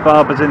the best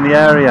barbers in the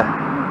area.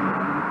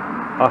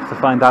 I'll have to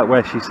find out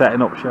where she's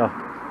setting up shop.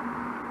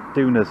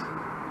 Duna's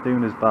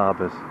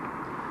Barbers.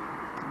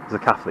 There's a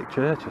Catholic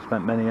church. I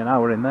spent many an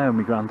hour in there with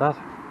my granddad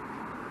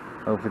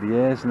over the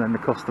years, and then the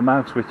Custom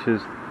House, which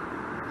is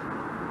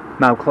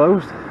now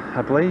closed,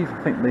 I believe.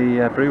 I think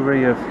the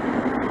brewery have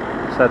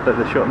said that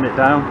they're shutting it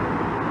down.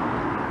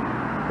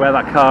 Where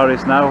that car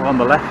is now on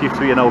the left used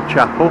to be an old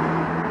chapel.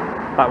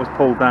 That was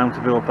pulled down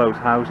to build those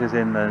houses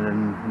in the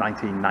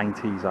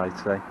 1990s, I'd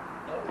say.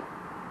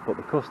 But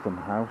the Custom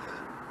House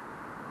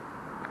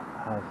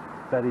has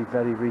very,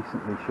 very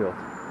recently shut.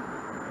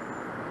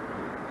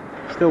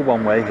 Still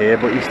one way here,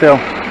 but you still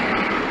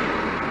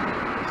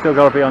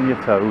got to be on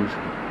your toes.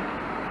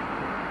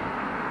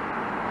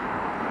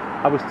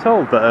 I was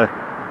told that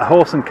a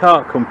horse and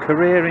cart come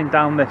careering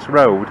down this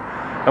road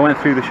and went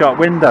through the shop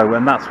window,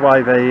 and that's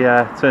why they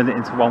turned it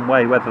into one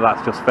way. Whether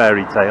that's just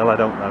fairy tale, I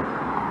don't know.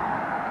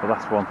 But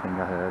that's one thing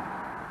I heard.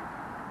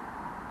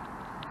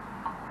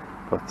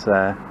 But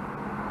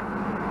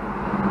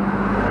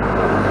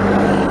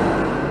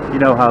you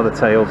know how the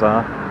tales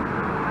are.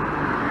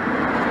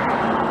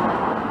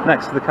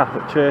 Next to the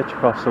Catholic church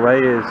across the way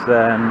is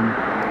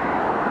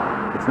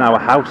it's now a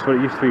house where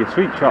it used to be a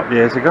sweet shop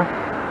years ago.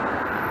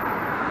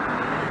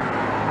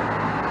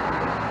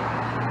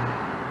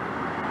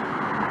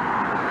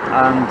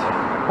 And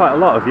quite a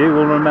lot of you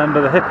will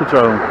remember the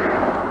Hippodrome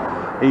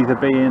either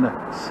being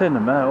a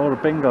cinema or a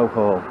bingo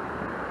hall.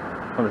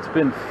 Well, it's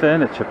been a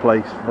furniture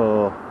place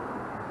for,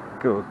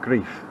 good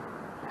grief,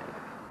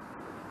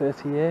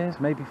 30 years,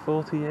 maybe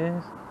 40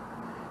 years.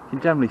 You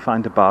can generally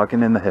find a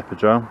bargain in the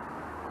Hippodrome.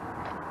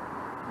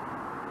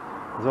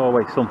 There's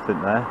always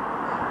something there.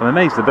 I'm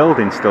amazed the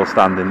building's still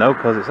standing though,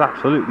 because it's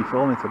absolutely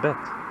falling to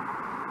bits.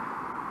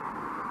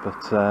 But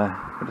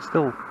it's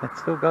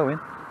still going.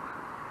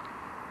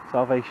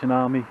 Salvation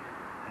Army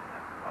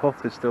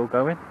hut is still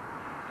going.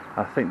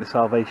 I think the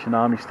Salvation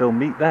Army still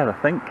meet there, I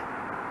think.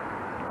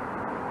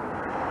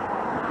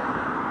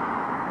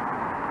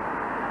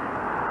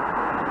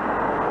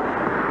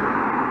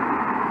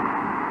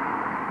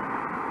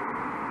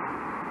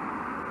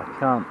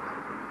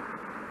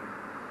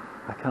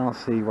 I can't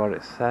see what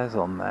it says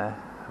on there.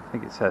 I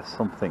think it says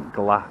something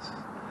glass.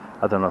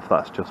 I don't know if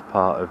that's just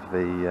part of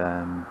the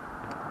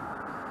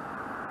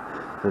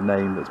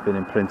name that's been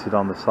imprinted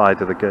on the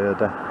side of the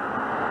girder.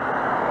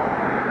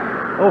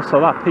 Also,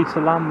 that piece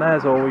of land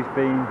there's always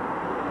been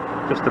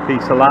just a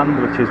piece of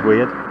land, which is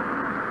weird.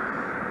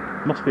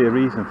 Must be a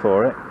reason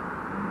for it.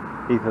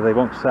 Either they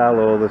won't sell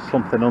or there's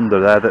something under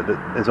there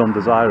that is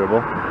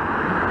undesirable.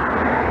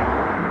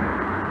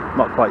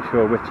 Not quite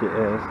sure which it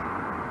is.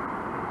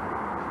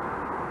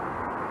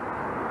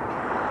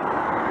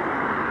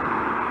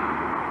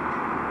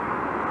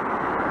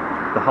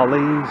 The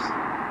Hollies,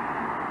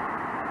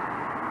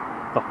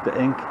 Dr.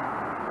 Ink,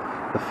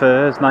 the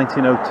Firs,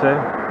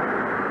 1902.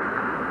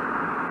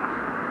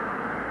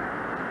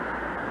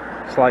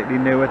 Slightly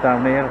newer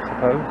down here, I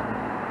suppose.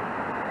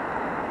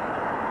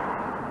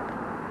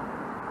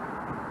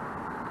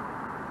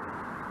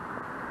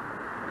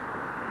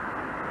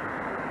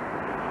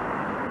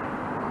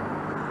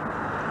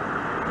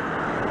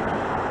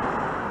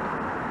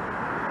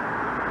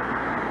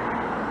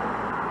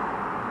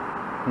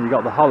 And you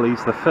got the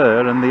Hollies, the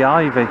Fir and the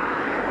Ivy.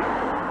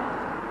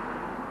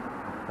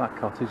 That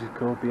cottage is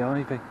called the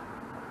Ivy.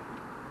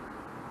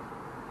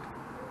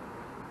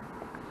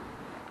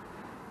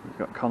 You've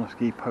got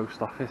Connah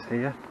Post Office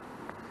here.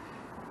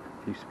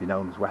 It used to be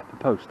known as Weather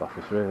Post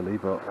Office really,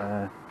 but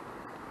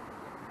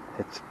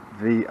it's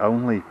the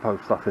only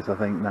post office I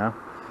think now,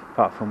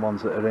 apart from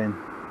ones that are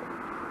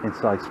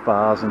inside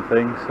spas and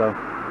things, so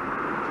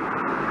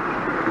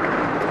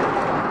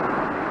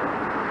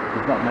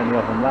there's not many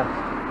of them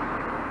left.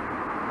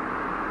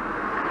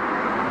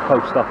 The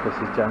post office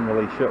is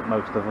generally shut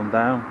most of them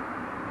down.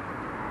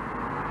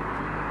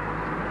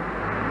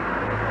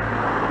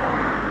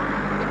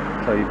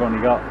 So you've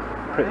only got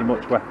pretty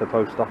much Weather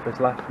Post Office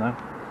left now.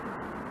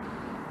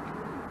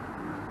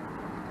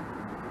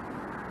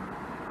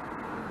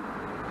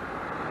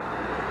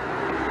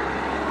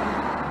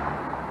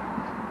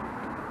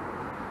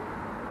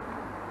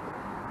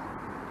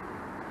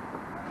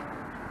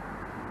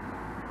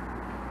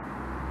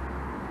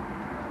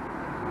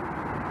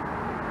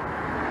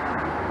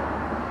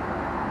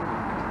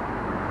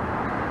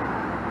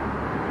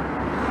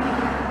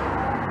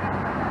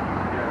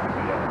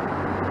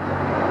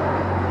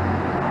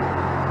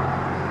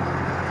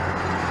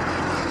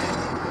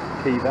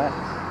 Quay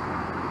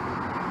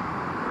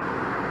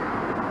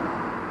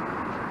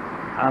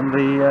and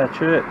the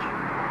church.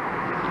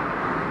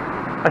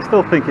 I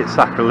still think it's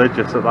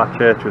sacrilegious that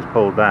church was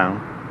pulled down,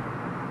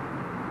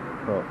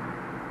 but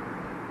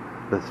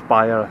the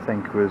spire I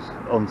think was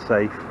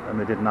unsafe and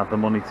they didn't have the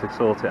money to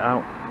sort it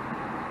out.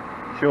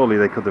 Surely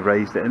they could have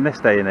raised it. In this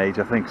day and age,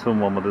 I think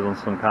someone would have done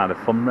some kind of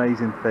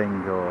fundraising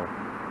thing or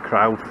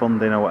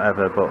crowdfunding or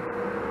whatever, but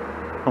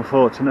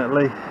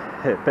unfortunately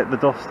it bit the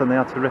dust and they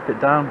had to rip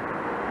it down.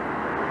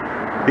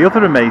 The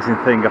other amazing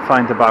thing I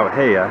find about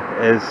here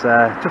is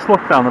just look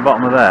down the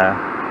bottom of there,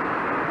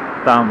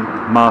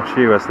 down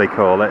Marshew as they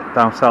call it,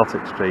 down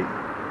Celtic Street.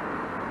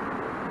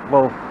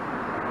 Well,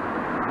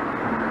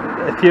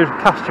 if you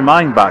cast your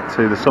mind back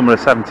to the summer of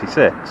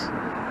 '76,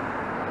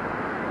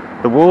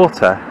 the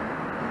water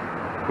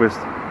was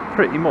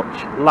pretty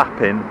much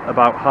lapping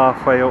about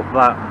halfway up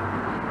that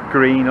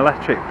green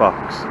electric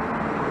box.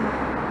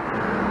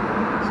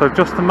 So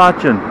just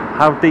imagine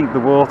how deep the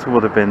water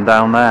would have been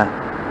down there.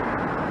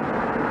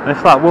 And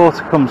if that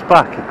water comes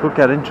back, it could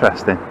get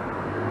interesting.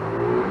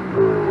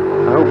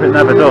 I hope it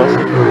never does.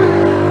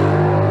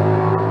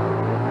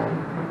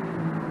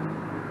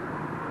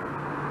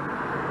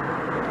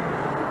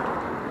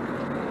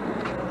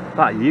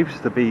 That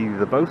used to be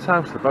the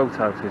boathouse. The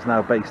boathouse is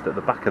now based at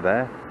the back of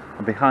there.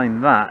 And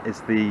behind that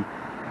is the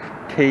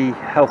Quay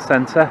Health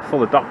Centre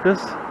full of doctors.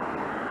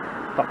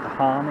 Dr.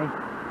 Harney,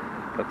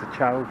 Dr.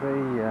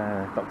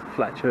 Chowdhury, Dr.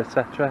 Fletcher,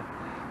 etc.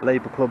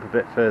 Labour Club a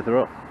bit further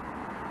up.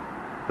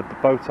 The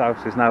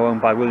boathouse is now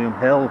owned by William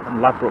Hill, and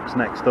Ladbrokes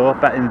next door,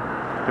 betting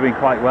doing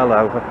quite well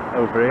over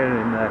here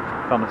in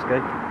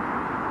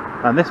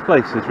Connah. And this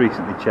place has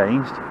recently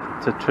changed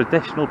to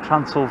traditional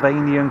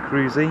Transylvanian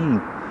cuisine.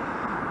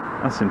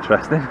 That's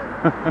interesting.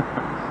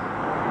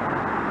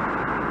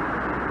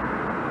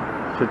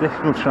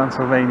 Traditional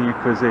Transylvanian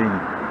cuisine.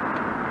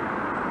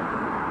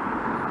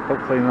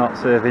 Hopefully not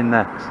serving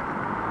nets.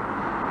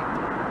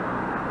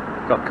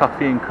 Got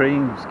coffee and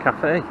creams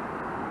cafe.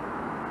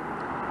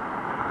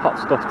 Hot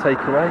stuff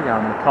takeaway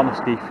and the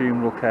Connah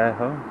Funeral Care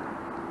Home.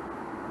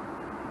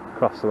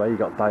 Across the way you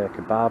got Daya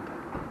Kebab.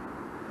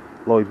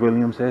 Lloyd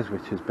Williams's,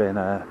 which has been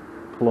a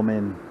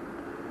plumbing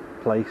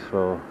place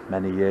for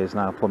many years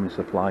now, plumbing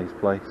supplies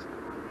place.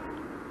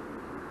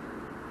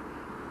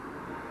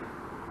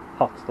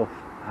 Hot Stuff,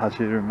 as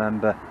you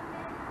remember,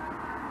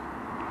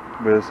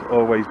 was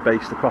always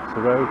based across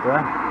the road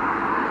there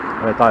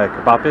where Daya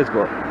Kebab is,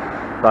 but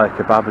Daya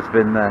Kebab has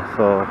been there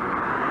for,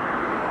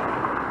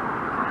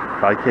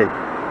 crikey,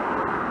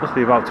 must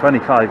be about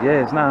 25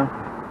 years now.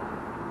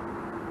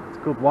 It's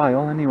a good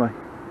while anyway.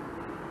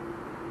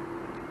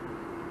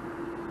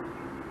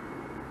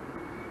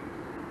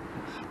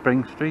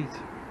 Spring Street,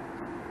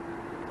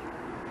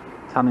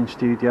 tanning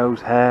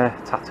studios, hair,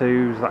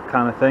 tattoos, that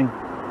kind of thing.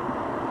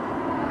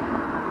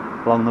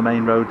 Along the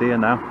main road here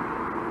now,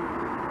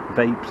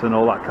 vapes and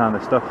all that kind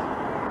of stuff.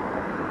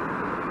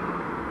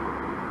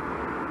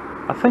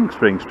 I think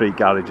Spring Street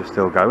Garage is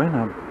still going.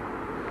 I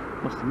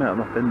must admit I've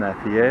not been there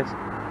for years.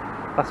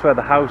 That's where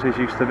the houses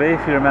used to be,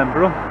 if you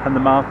remember them, and the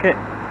market.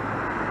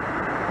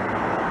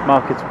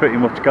 Market's pretty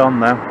much gone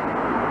now.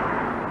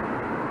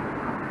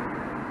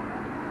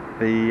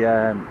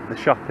 The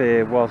shop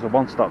here was a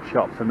one-stop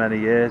shop for many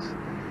years,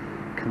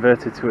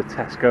 converted to a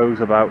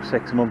Tesco's about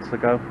 6 months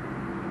ago.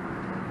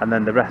 And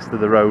then the rest of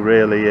the row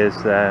really is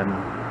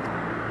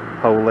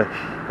Polish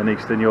and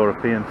Eastern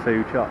European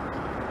food shops.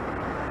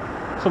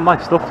 Some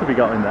nice stuff to be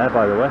got in there,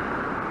 by the way.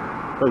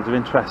 Loads of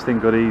interesting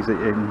goodies that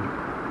you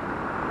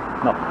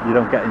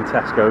don't get in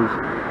Tesco's.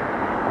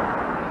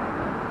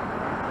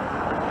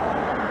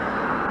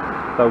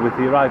 Though with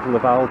the arrival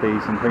of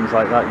Aldi's and things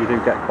like that, you do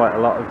get quite a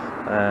lot of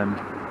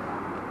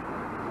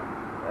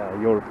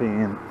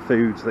European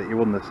foods that you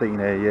wouldn't have seen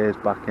here years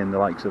back in the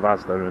likes of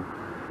Asda and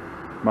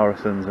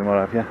Morrison's and what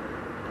have you.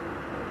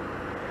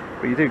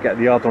 But you do get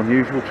the odd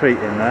unusual treat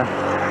in there.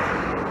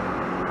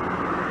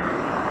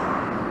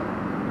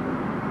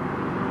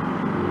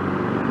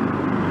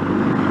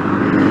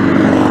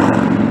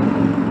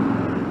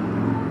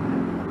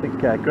 I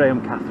think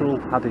Graham Catherall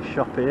had his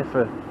shop here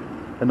for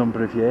a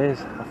number of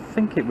years. I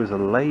think it was a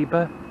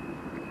Labour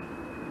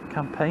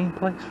campaign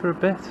place for a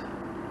bit.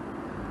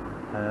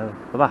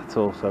 But that's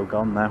also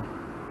gone now.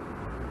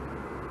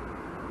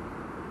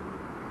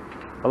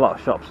 A lot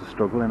of shops are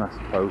struggling, I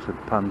suppose, with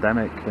the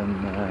pandemic,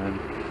 and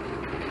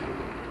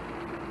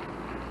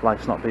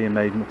life's not being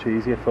made much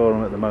easier for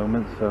them at the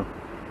moment, so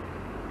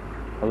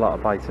a lot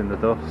of biting the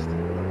dust.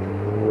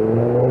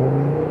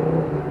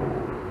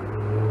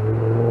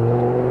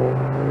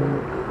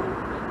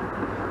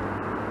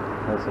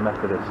 There's the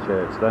Methodist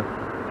church though.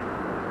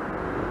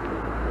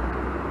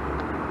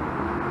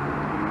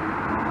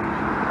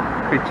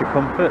 Creature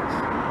Comforts.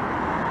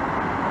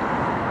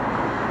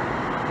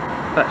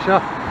 Pet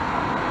shop.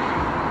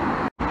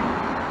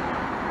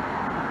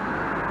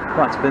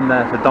 That's been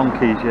there for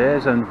donkey's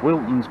years, and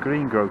Wilton's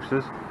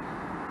Greengrocers,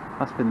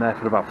 that's been there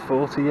for about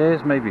 40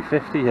 years, maybe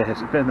 50 years.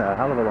 It's been there a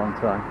hell of a long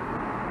time.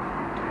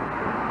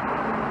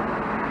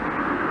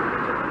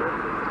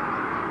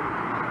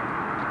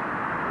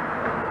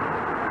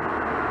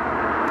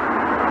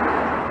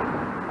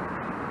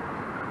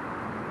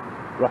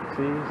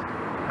 Roxy's.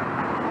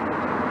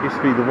 Used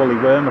to be the Woolly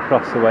Worm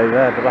across the way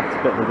there, but that's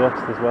a bit of the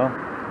dust as well.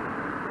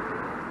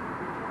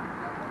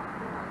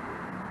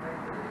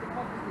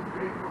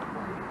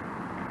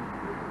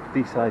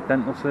 Deeside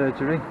Dental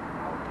Surgery.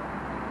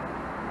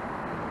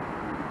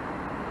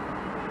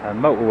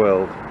 And Motor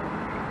World.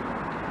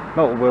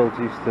 Motor World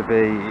used to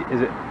be,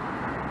 is it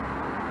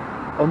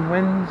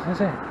Unwinds,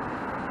 is it?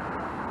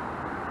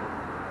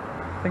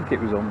 I think it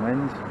was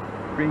Unwinds.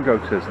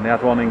 Greengrocers, and they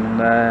had one in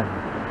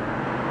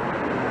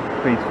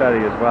Queen's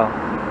Ferry as well.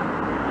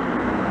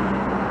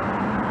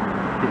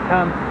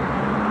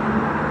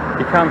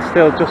 You can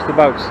still just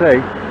about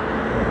see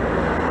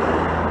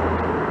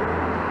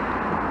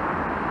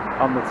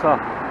on the top.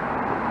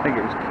 I think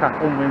it was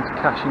Unwin's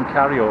Cash and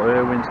Carry or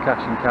Irwin's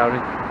Cash and Carry.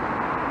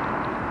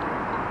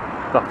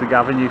 Dr.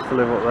 Gavin used to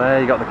live up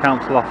there. You got the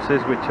council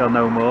offices, which are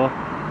no more.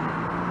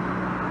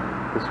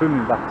 The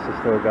swimming baths are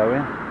still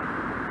going.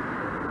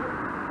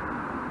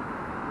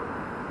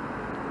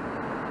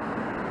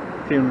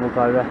 Funeral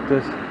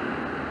directors.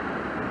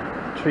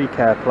 Tree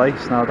care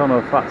place. Now I don't know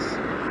if that's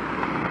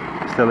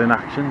still in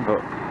action,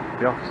 but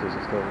the offices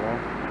are still there.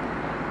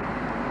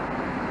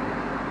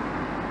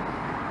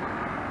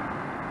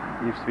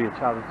 There used to be a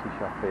charity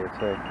shop here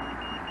too.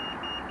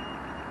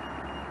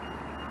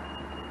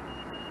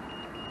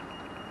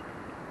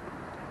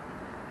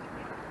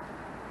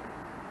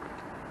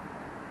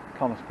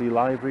 Connah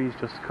Library's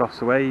just across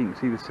the way. You can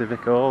see the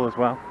Civic Hall as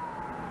well.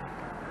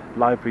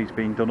 Library's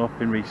been done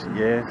up in recent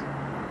years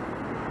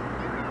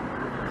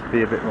to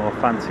be a bit more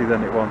fancy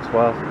than it once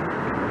was.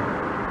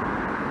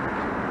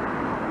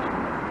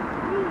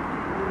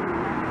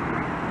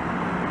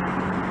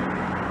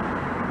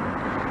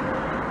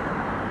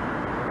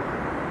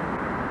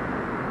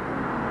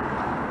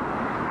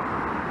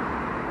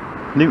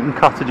 Newton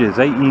Cottages,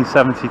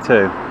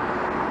 1872.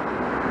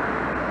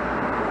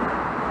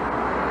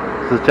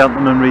 There's a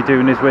gentleman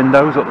redoing his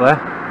windows up there,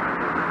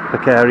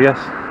 precarious.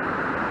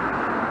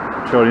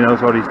 I'm sure he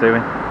knows what he's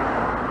doing.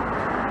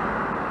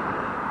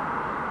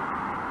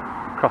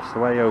 Across the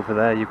way over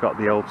there you've got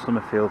the old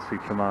Summerfield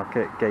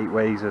supermarket,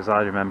 Gateways as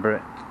I remember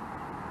it.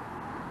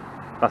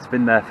 That's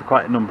been there for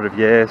quite a number of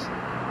years.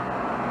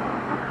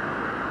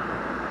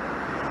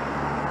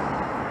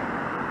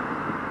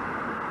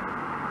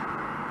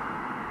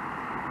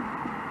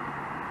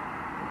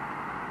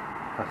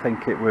 I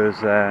think it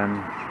was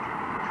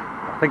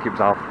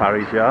Alpha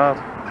Parry's yard.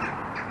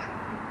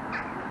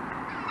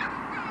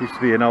 Used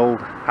to be an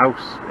old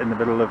house in the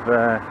middle of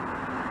a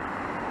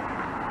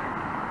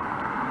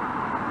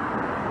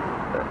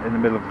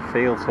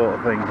field sort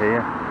of thing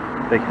here.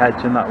 Big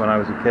hedge and that when I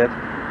was a kid.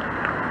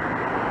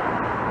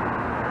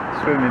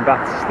 Swimming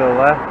baths are still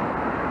there.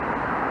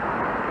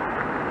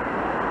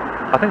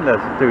 I think they're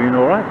doing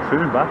alright,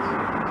 swimming baths,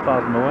 as far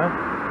as I'm aware.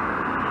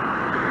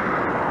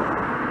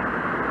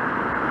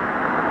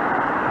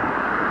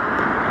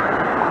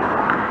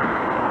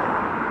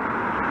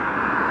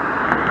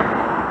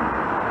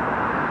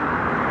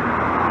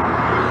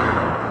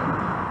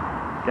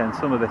 Again,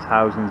 some of this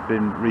housing's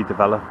been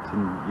redeveloped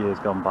in years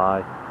gone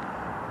by.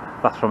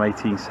 That's from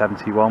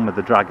 1871 with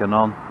the Dragon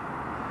on.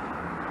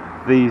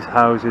 These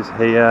houses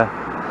here,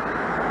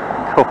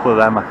 a couple of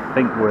them I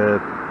think were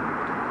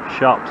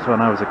shops when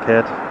I was a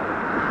kid.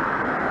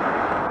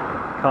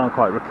 Can't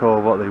quite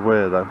recall what they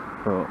were though,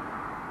 but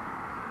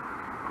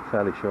I'm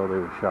fairly sure they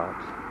were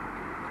shops.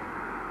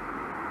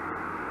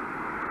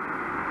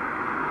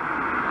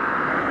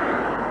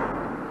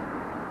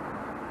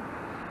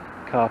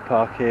 Car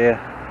park here.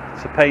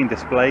 It's a paying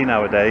display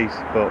nowadays,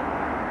 but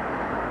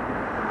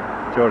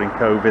during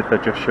COVID they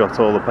just shut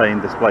all the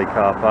paying display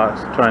car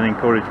parks to try and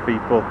encourage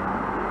people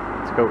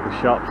to go to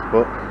the shops,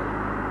 but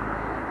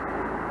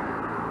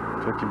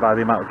judging by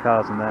the amount of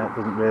cars in there, it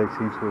doesn't really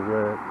seem to have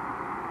worked.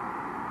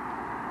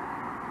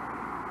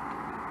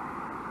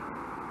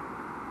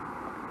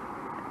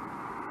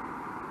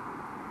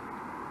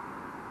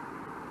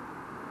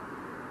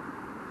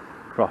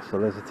 Cross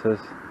Solicitors,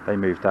 they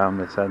moved down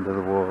this end of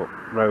the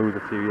road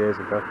a few years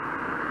ago.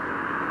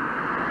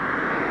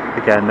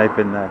 Again, they've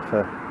been there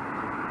for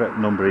a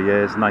number of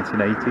years,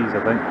 1980s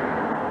I think.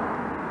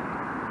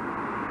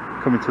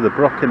 Coming to the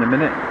Brook in a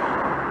minute.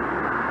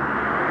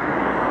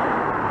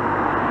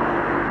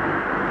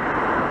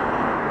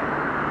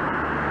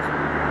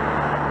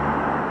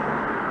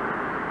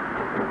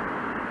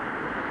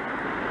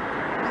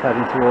 Just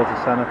heading towards the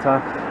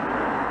Cenotaph.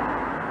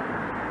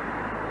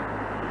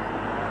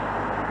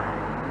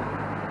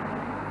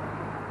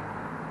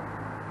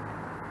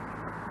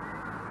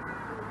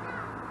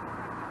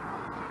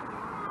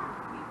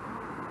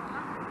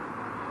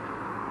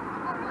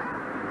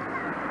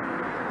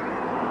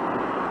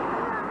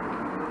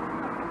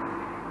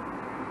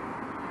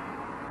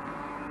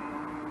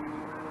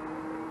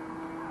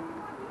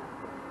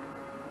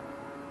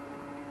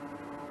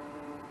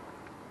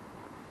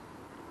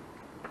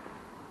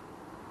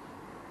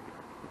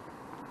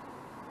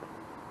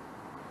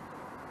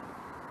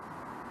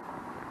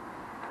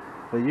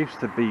 There used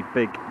to be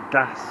big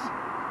gas,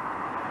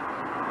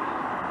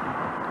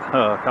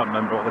 I can't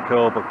remember what they're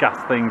called, but gas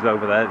things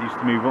over there that used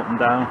to move up and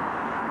down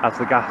as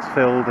the gas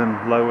filled and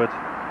lowered.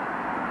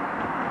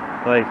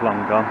 They've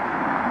long gone.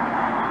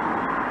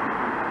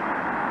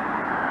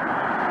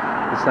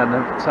 The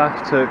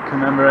cenotaph to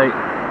commemorate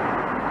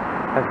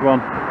everyone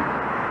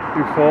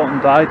who fought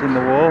and died in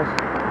the wars.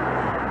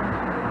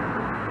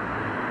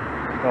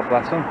 God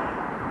bless them.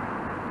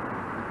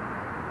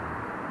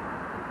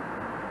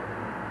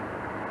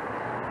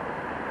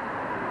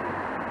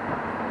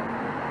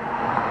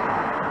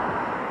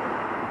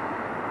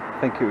 I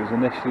think it was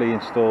initially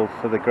installed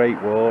for the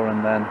Great War,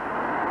 and then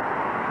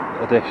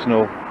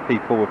additional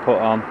people were put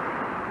on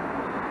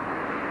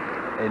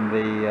in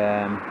the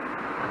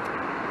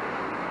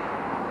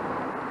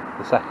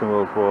Second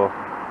World War.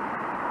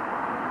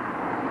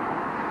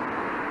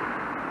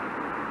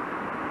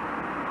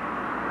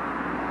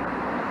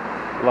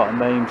 A lot of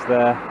names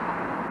there,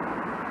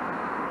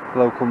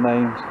 local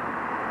names,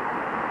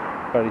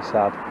 very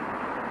sad.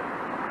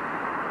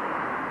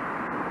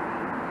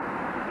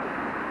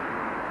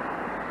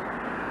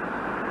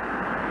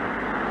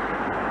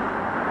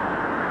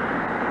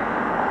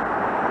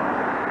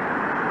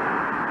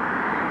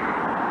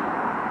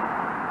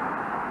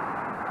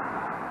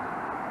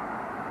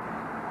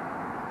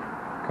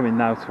 Coming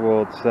now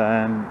towards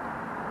the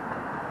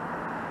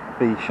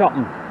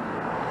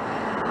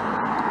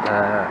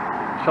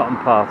Shotton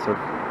part of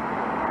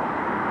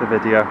the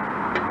video. I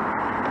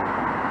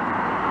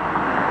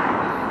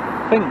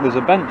think there's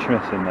a bench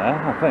missing there,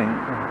 I think.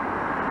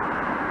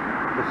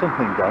 There's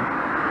something gone.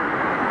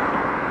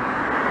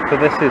 So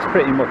this is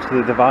pretty much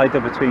the divider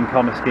between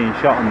Connah and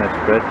Shotton, this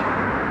bridge.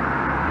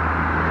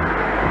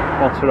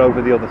 Once we're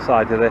over the other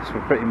side of this,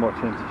 we're pretty much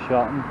into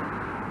Shotton.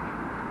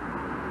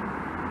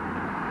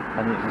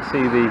 And you can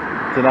see the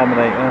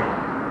denominator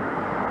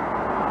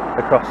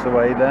across the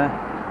way there.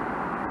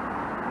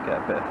 Get a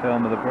bit of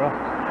film of the brook.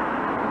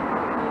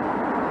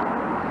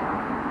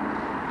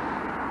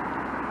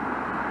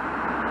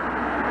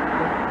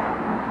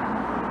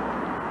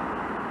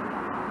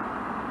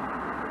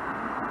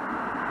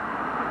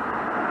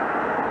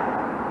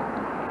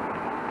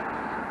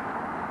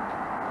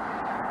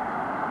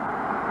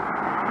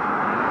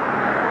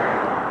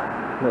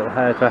 Little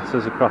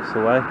hairdressers across the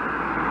way.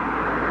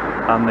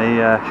 And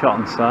the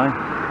Shotton sign.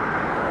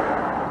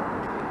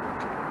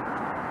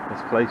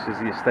 This place is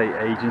the estate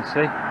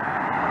agency.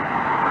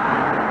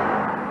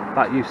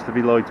 That used to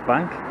be Lloyd's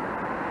Bank.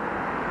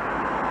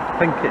 I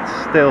think it's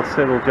still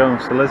Cyril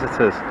Jones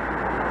Solicitors.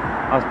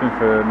 Has been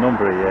for a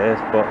number of years,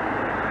 but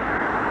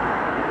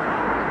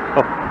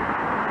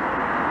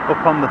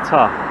up on the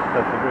top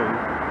of the roof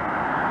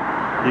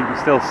you can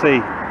still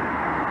see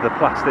the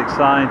plastic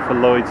sign for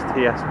Lloyd's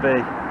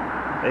TSB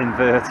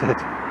inverted,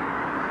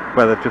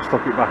 where they've just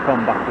stuck it back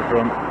on back to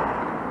front.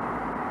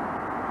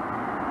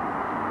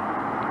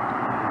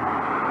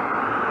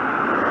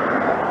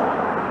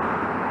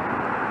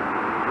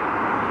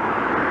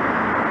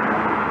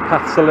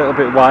 Path's a little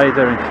bit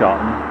wider in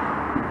Shotton,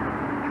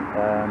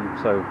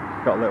 so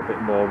got a little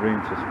bit more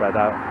room to spread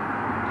out.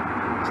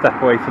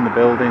 Step away from the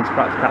buildings,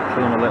 perhaps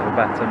capture them a little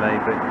better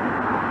maybe.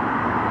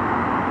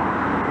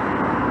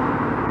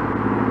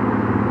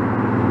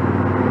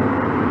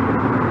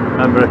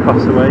 Remember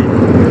across the way.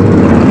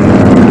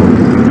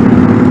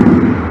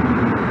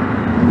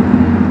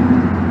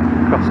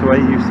 Across the way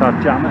you used to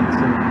have Janet's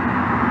and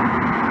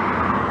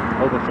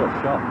other sort of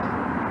shops.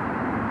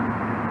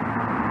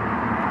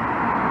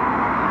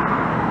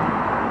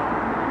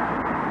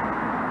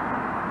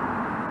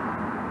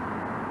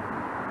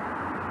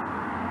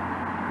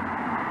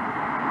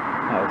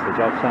 That was the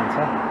job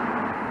centre.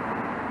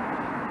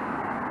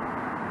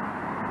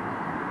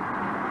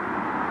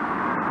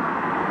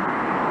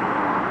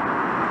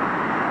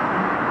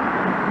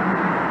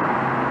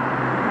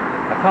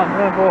 I can't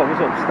remember what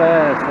was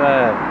upstairs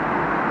there,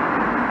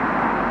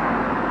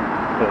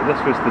 but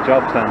this was the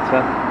job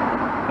centre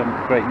for a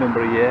great number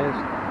of years.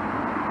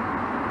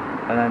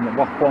 And then the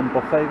Wok One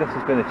buffet, this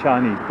has been a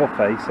Chinese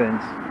buffet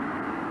since,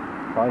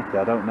 crikey,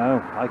 I don't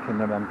know, I can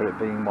remember it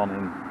being one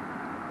in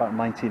about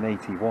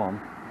 1981,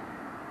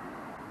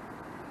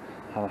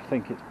 and I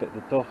think it's bit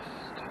the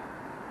dust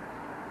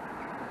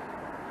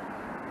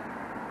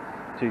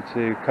due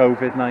to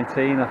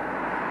COVID-19.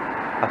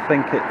 I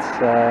think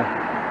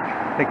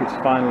it's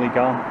finally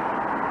gone.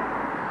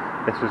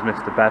 This was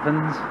Mr.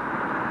 Bevan's,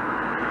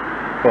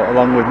 but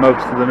along with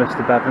most of the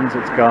Mr. Bevan's,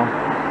 it's gone.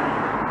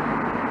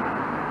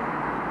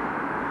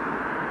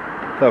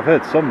 So I've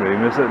heard some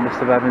rumours that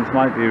Mr. Bevan's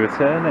might be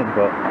returning,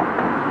 but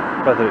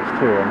whether it's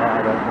true or not,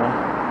 I don't know.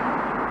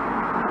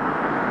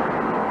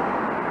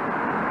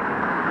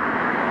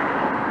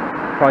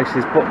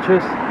 Price's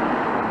Butchers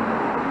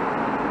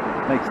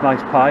makes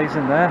nice pies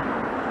in there.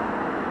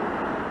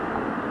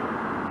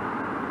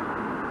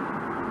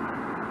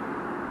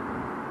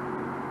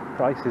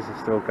 Prices are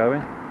still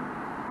going.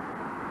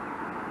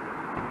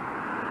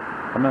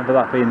 I remember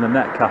that being the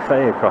Net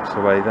Cafe across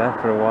the way there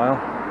for a while,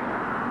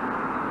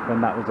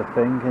 when that was a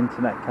thing,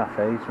 internet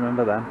cafes,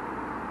 remember them?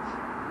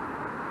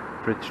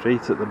 Bridge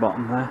Street at the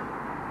bottom there.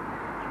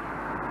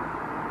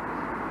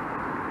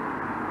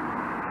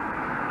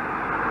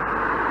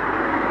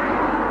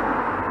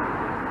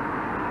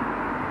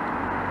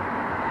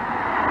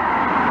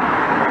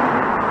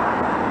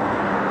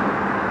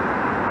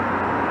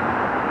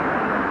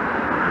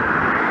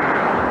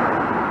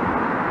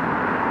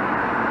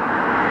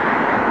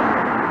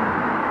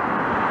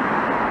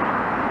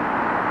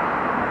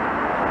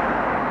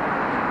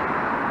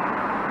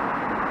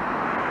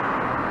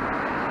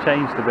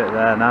 changed a bit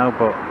there now,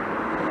 but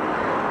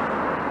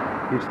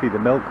it used to be the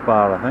milk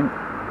bar, I think.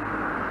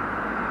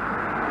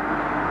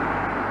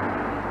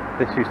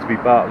 This used to be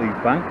Bartley's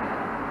Bank.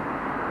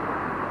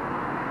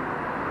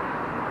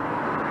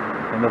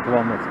 Another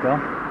one that's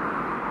gone.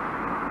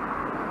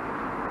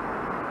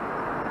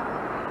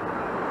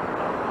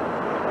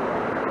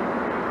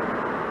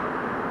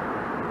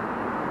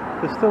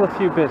 There's still a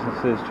few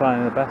businesses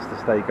trying their best to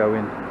stay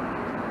going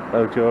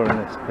though during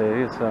this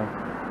period, so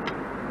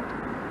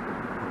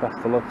best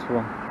of luck to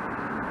them.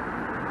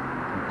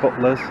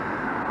 Butler's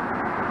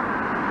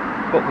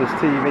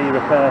TV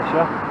repair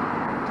shop.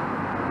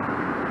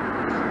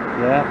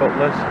 Yeah,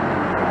 Butler's.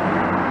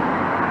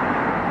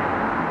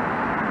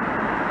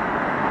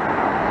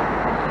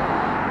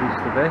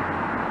 Used to be.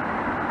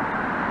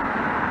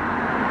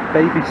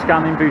 Baby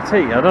Scanning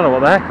Boutique. I don't know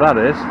what the heck that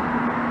is.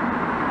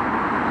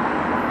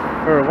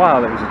 For a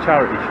while it was a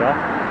charity shop.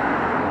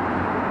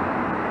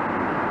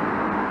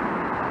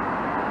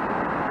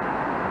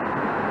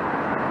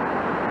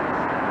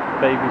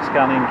 Baby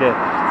Scanning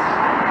Gifts.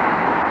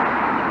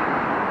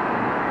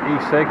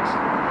 E-cigs.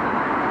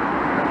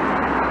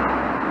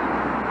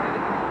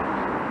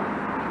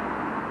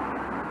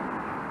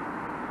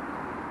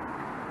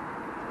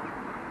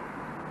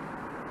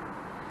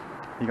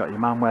 You got your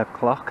Manweb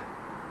clock.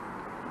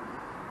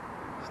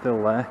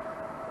 Still there.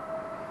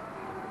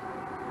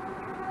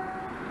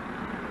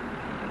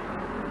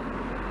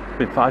 It's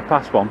been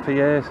 1:05 for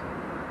years.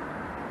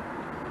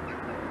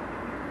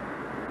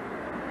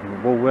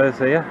 Woolworths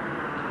here.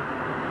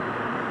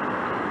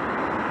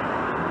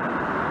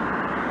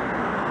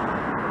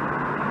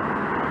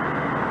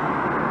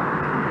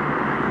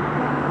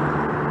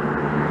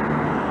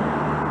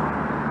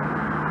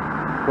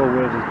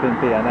 Woolworths has been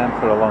B&M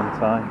for a long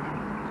time.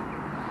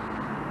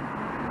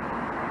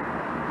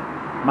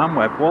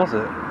 Manweb was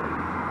a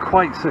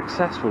quite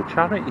successful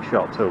charity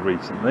shop till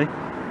recently.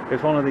 It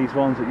was one of these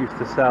ones that used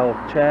to sell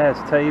chairs,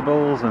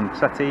 tables and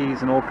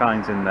settees and all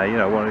kinds in there, you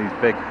know, one of these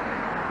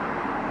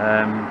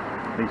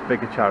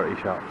bigger charity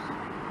shops.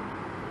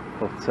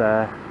 But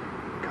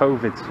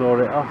COVID saw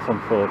it off,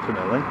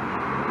 unfortunately,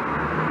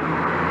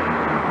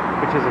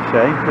 which is a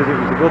shame because it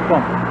was a good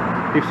one.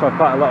 Used to have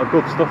quite a lot of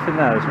good stuff in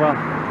there as well.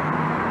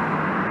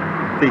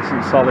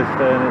 Decent solid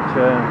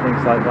furniture and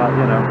things like that,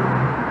 you know.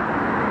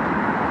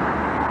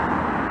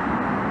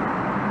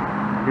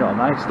 You got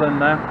an Iceland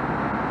now.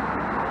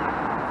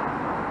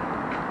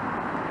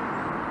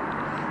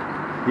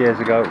 Years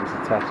ago it was the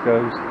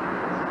Tesco's.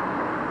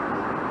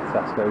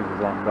 Tesco's is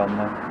long gone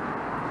now.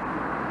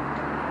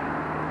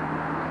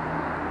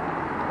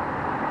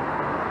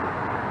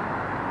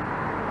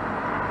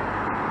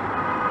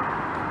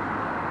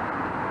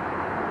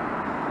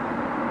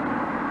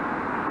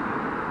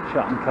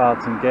 Shotton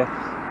Cards and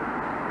Gifts.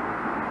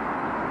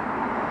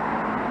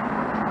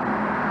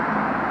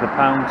 The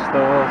pound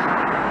stores.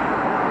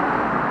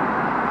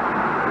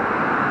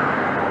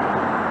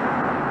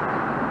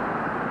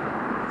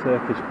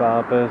 Turkish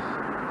barbers.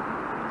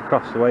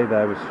 Across the way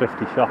there was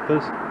Thrifty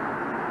Shoppers.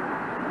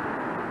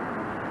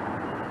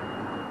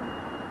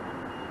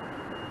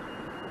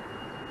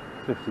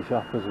 Thrifty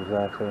Shoppers was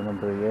there for a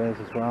number of years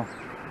as well.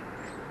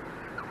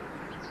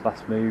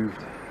 Last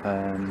moved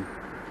a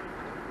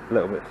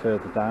little bit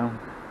further down.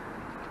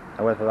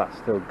 Whether that's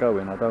still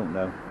going, I don't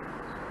know.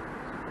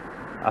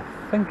 I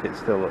think it's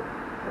still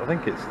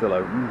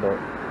open, but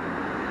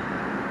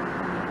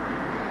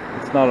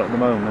it's not at the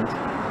moment.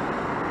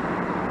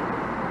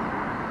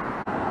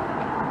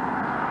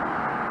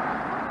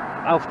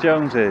 Alf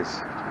Jones is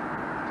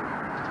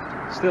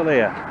still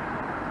here.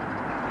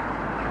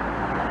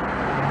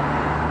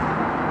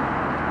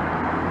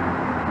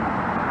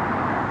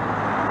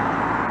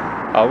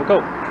 Oh, we'll go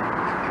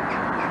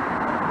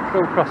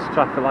across the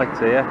traffic lights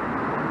here.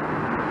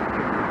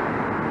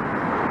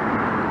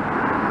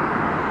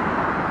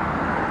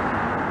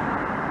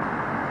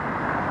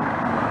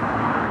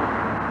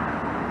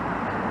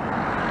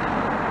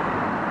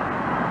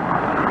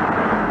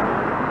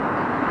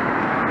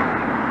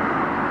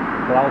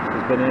 Alf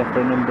has been here for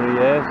a number of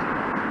years.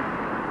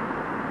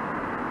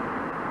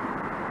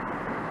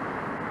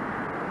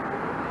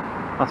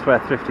 That's where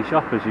Thrifty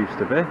Shoppers used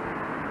to be.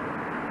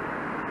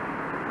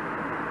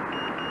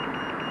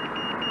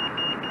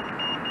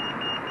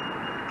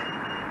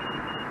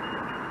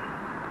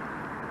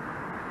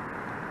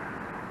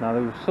 Now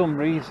there was some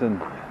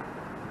reason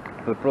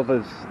the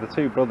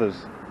two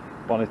brothers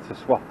wanted to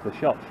swap the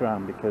shops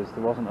around because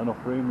there wasn't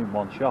enough room in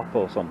one shop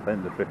or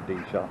something, the Thrifty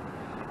shop.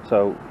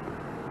 So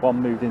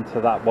one moved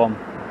into that one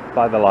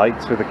by the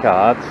lights with the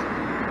cards,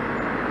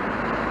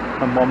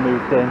 and one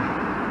moved in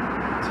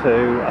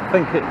to I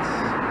think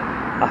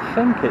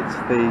it's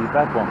the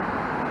red one.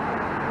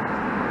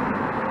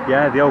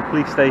 Yeah, the old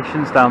police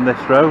station's down this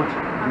road,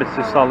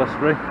 Mrs.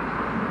 Salisbury,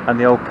 and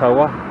the old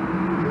Quay.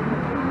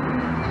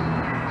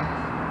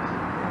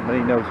 But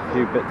he knows a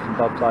few bits and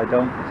bobs I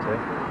don't, you see.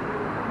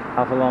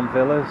 Avalon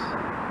Villas.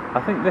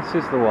 I think this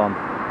is the one.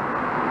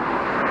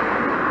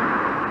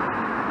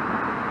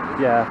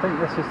 Yeah, I think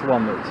this is the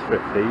one that's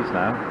Thrifty's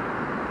now.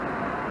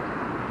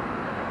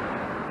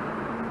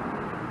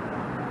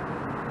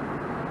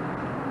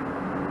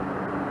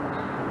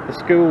 The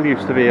school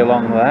used to be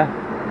along there.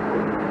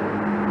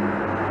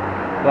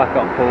 That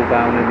got pulled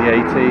down in the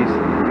 80s.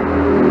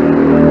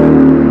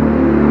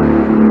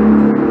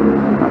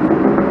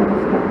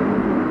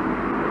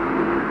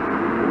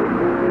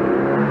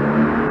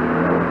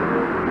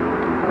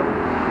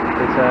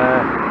 There's a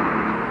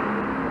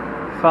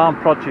farm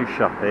produce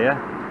shop here.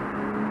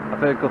 I've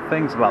heard good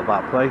things about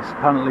that place.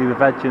 Apparently the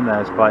veg in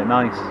there is quite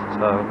nice,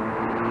 so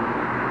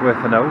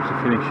worth a nose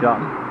if you're in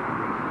Shotton.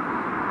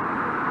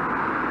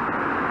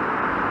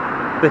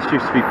 This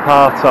used to be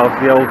part of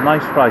the old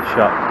nice fry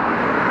shop.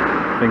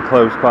 It's been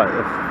closed quite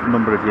a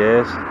number of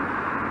years,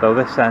 though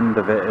this end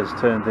of it has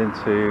turned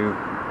into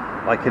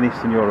like an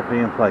Eastern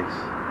European place.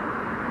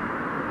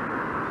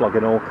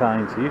 Flogging all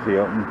kinds, usually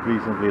open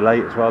reasonably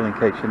late as well in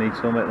case you need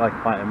something like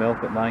a pint of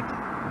milk at night.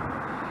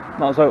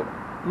 Not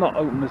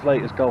open as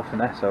late as Golf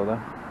and Esso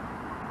though.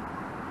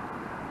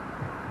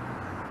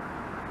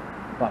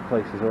 That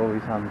place is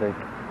always handy.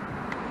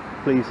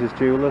 Pleases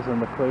Jewellers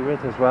and the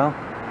Clwyd as well.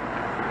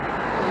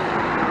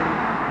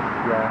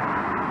 Yeah,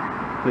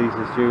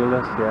 Pleases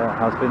Jewellers, yeah,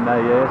 has been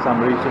there years.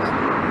 Anne-Marie's just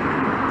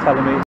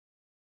telling me.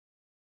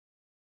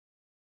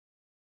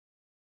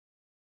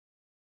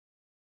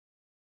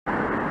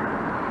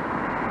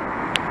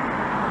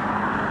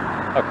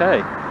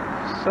 Okay,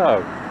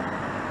 so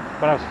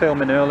when I was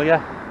filming earlier,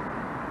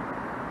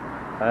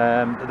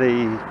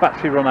 the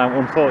battery run out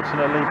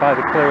unfortunately by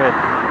the Clwyd,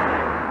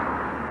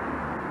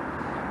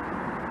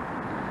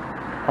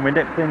 and we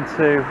nipped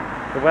into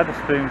the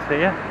Wetherspoons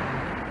here.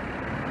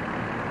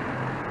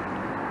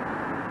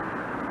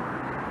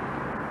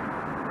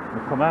 We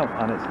come out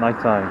and it's night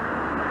time.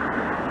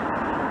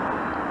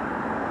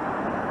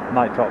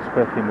 Night drops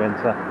quick in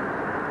winter.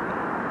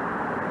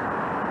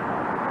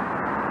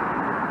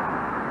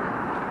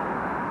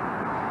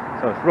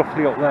 So it's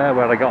roughly up there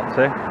where I got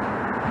to.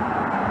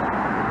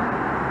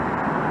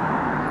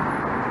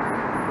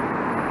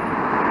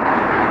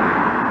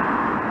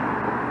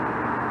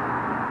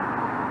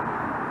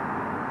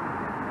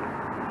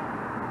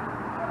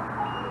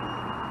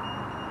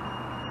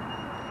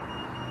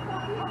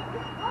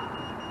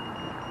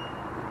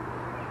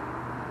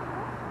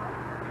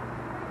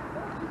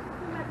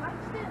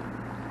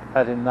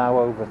 Heading now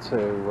over to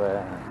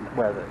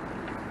where the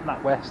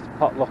NatWest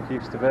potluck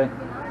used to be.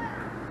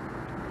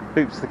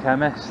 Boots the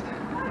chemist.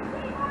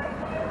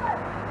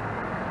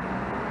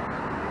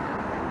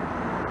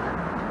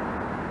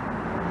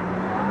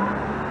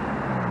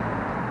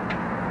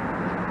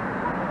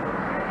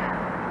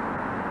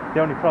 The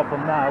only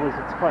problem now is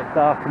it's quite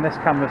dark and this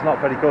camera's not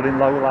very good in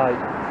low light.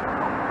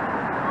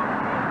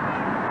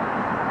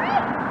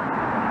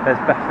 There's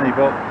Bethany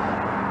Books.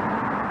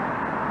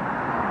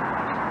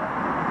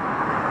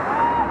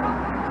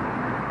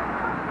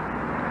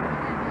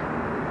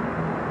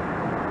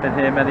 Been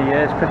here many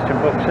years, Christian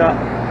bookshop.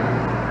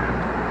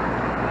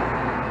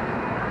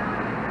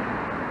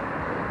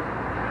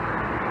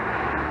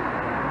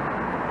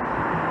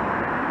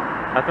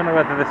 I don't know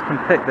whether this can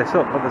pick this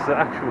up, but there's an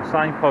actual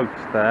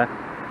signpost there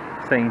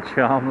saying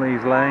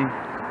Charmley's Lane.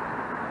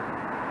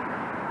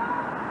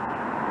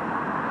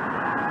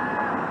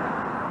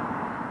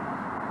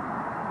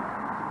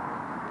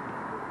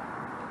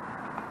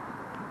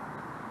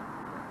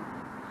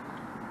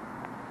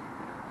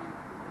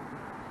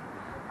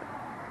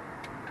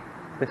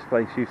 This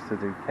place used to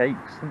do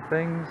cakes and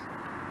things.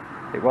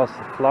 It was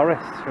the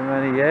florist for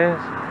many years.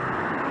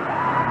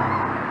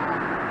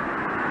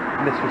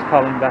 And this was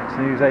Colin Beck's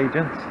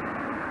newsagent,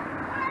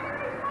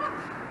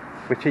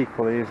 which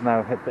equally is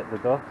now hit the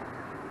dust.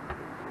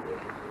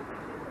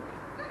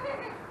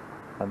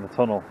 And the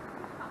tunnel.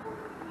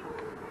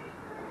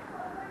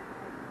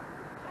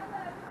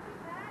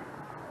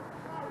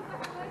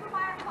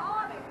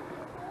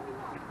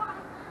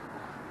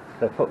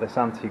 They put this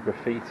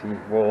anti-graffiti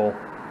wall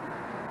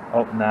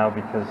up now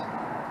because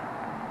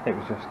it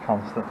was just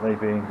constantly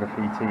being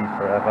graffitied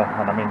forever,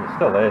 and I mean it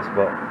still is,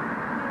 but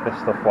this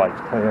stuff wipes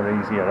clear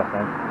easier, I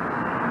think.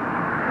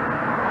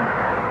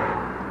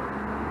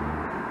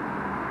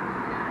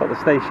 Got the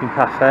Station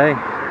Cafe,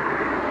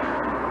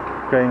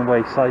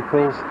 Greenway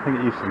Cycles. I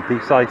think it used to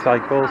be D-Side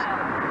Cycles.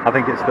 I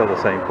think it's still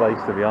the same place,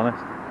 to be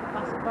honest.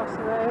 That's across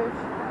the road.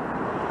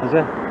 Is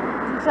it?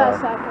 D-Side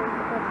Cycles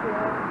across the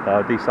road.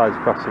 No, D-Side's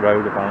across the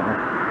road apparently.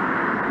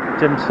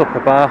 Jim's Supper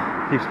Bar,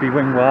 used to be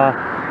Wingwar.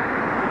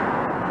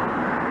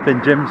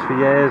 Been Jim's for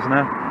years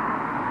now.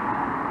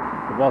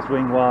 It was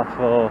Wingwar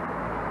for,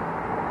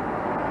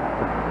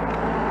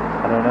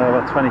 I don't know,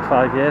 about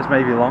 25 years,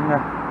 maybe longer.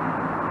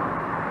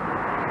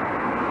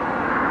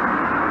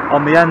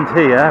 On the end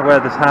here, where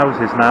there's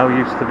houses now,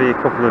 used to be a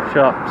couple of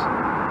shops.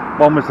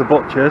 One was the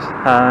butcher's,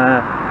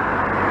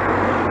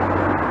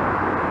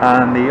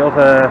 and the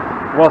other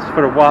was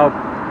for a while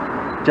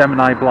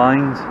Gemini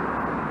Blinds.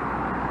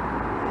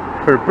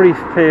 For a brief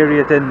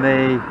period in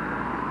the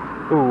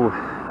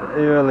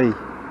early,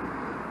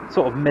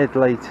 sort of mid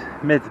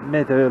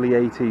early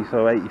 80s,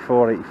 so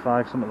 84,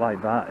 85, something like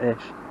that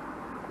ish.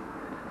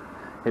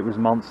 It was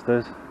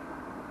Monsters,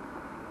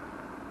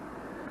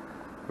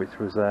 which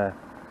was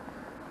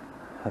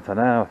I don't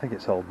know, I think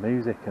it sold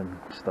music and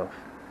stuff.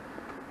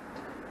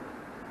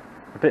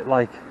 A bit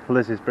like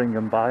Liz's Bring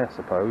 'em By, I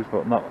suppose,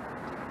 but not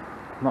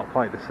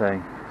quite the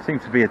same.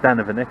 Seemed to be a den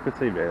of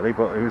iniquity really,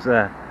 but it was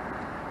a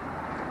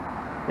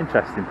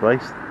interesting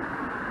place.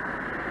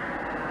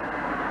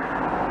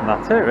 And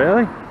that's it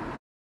really.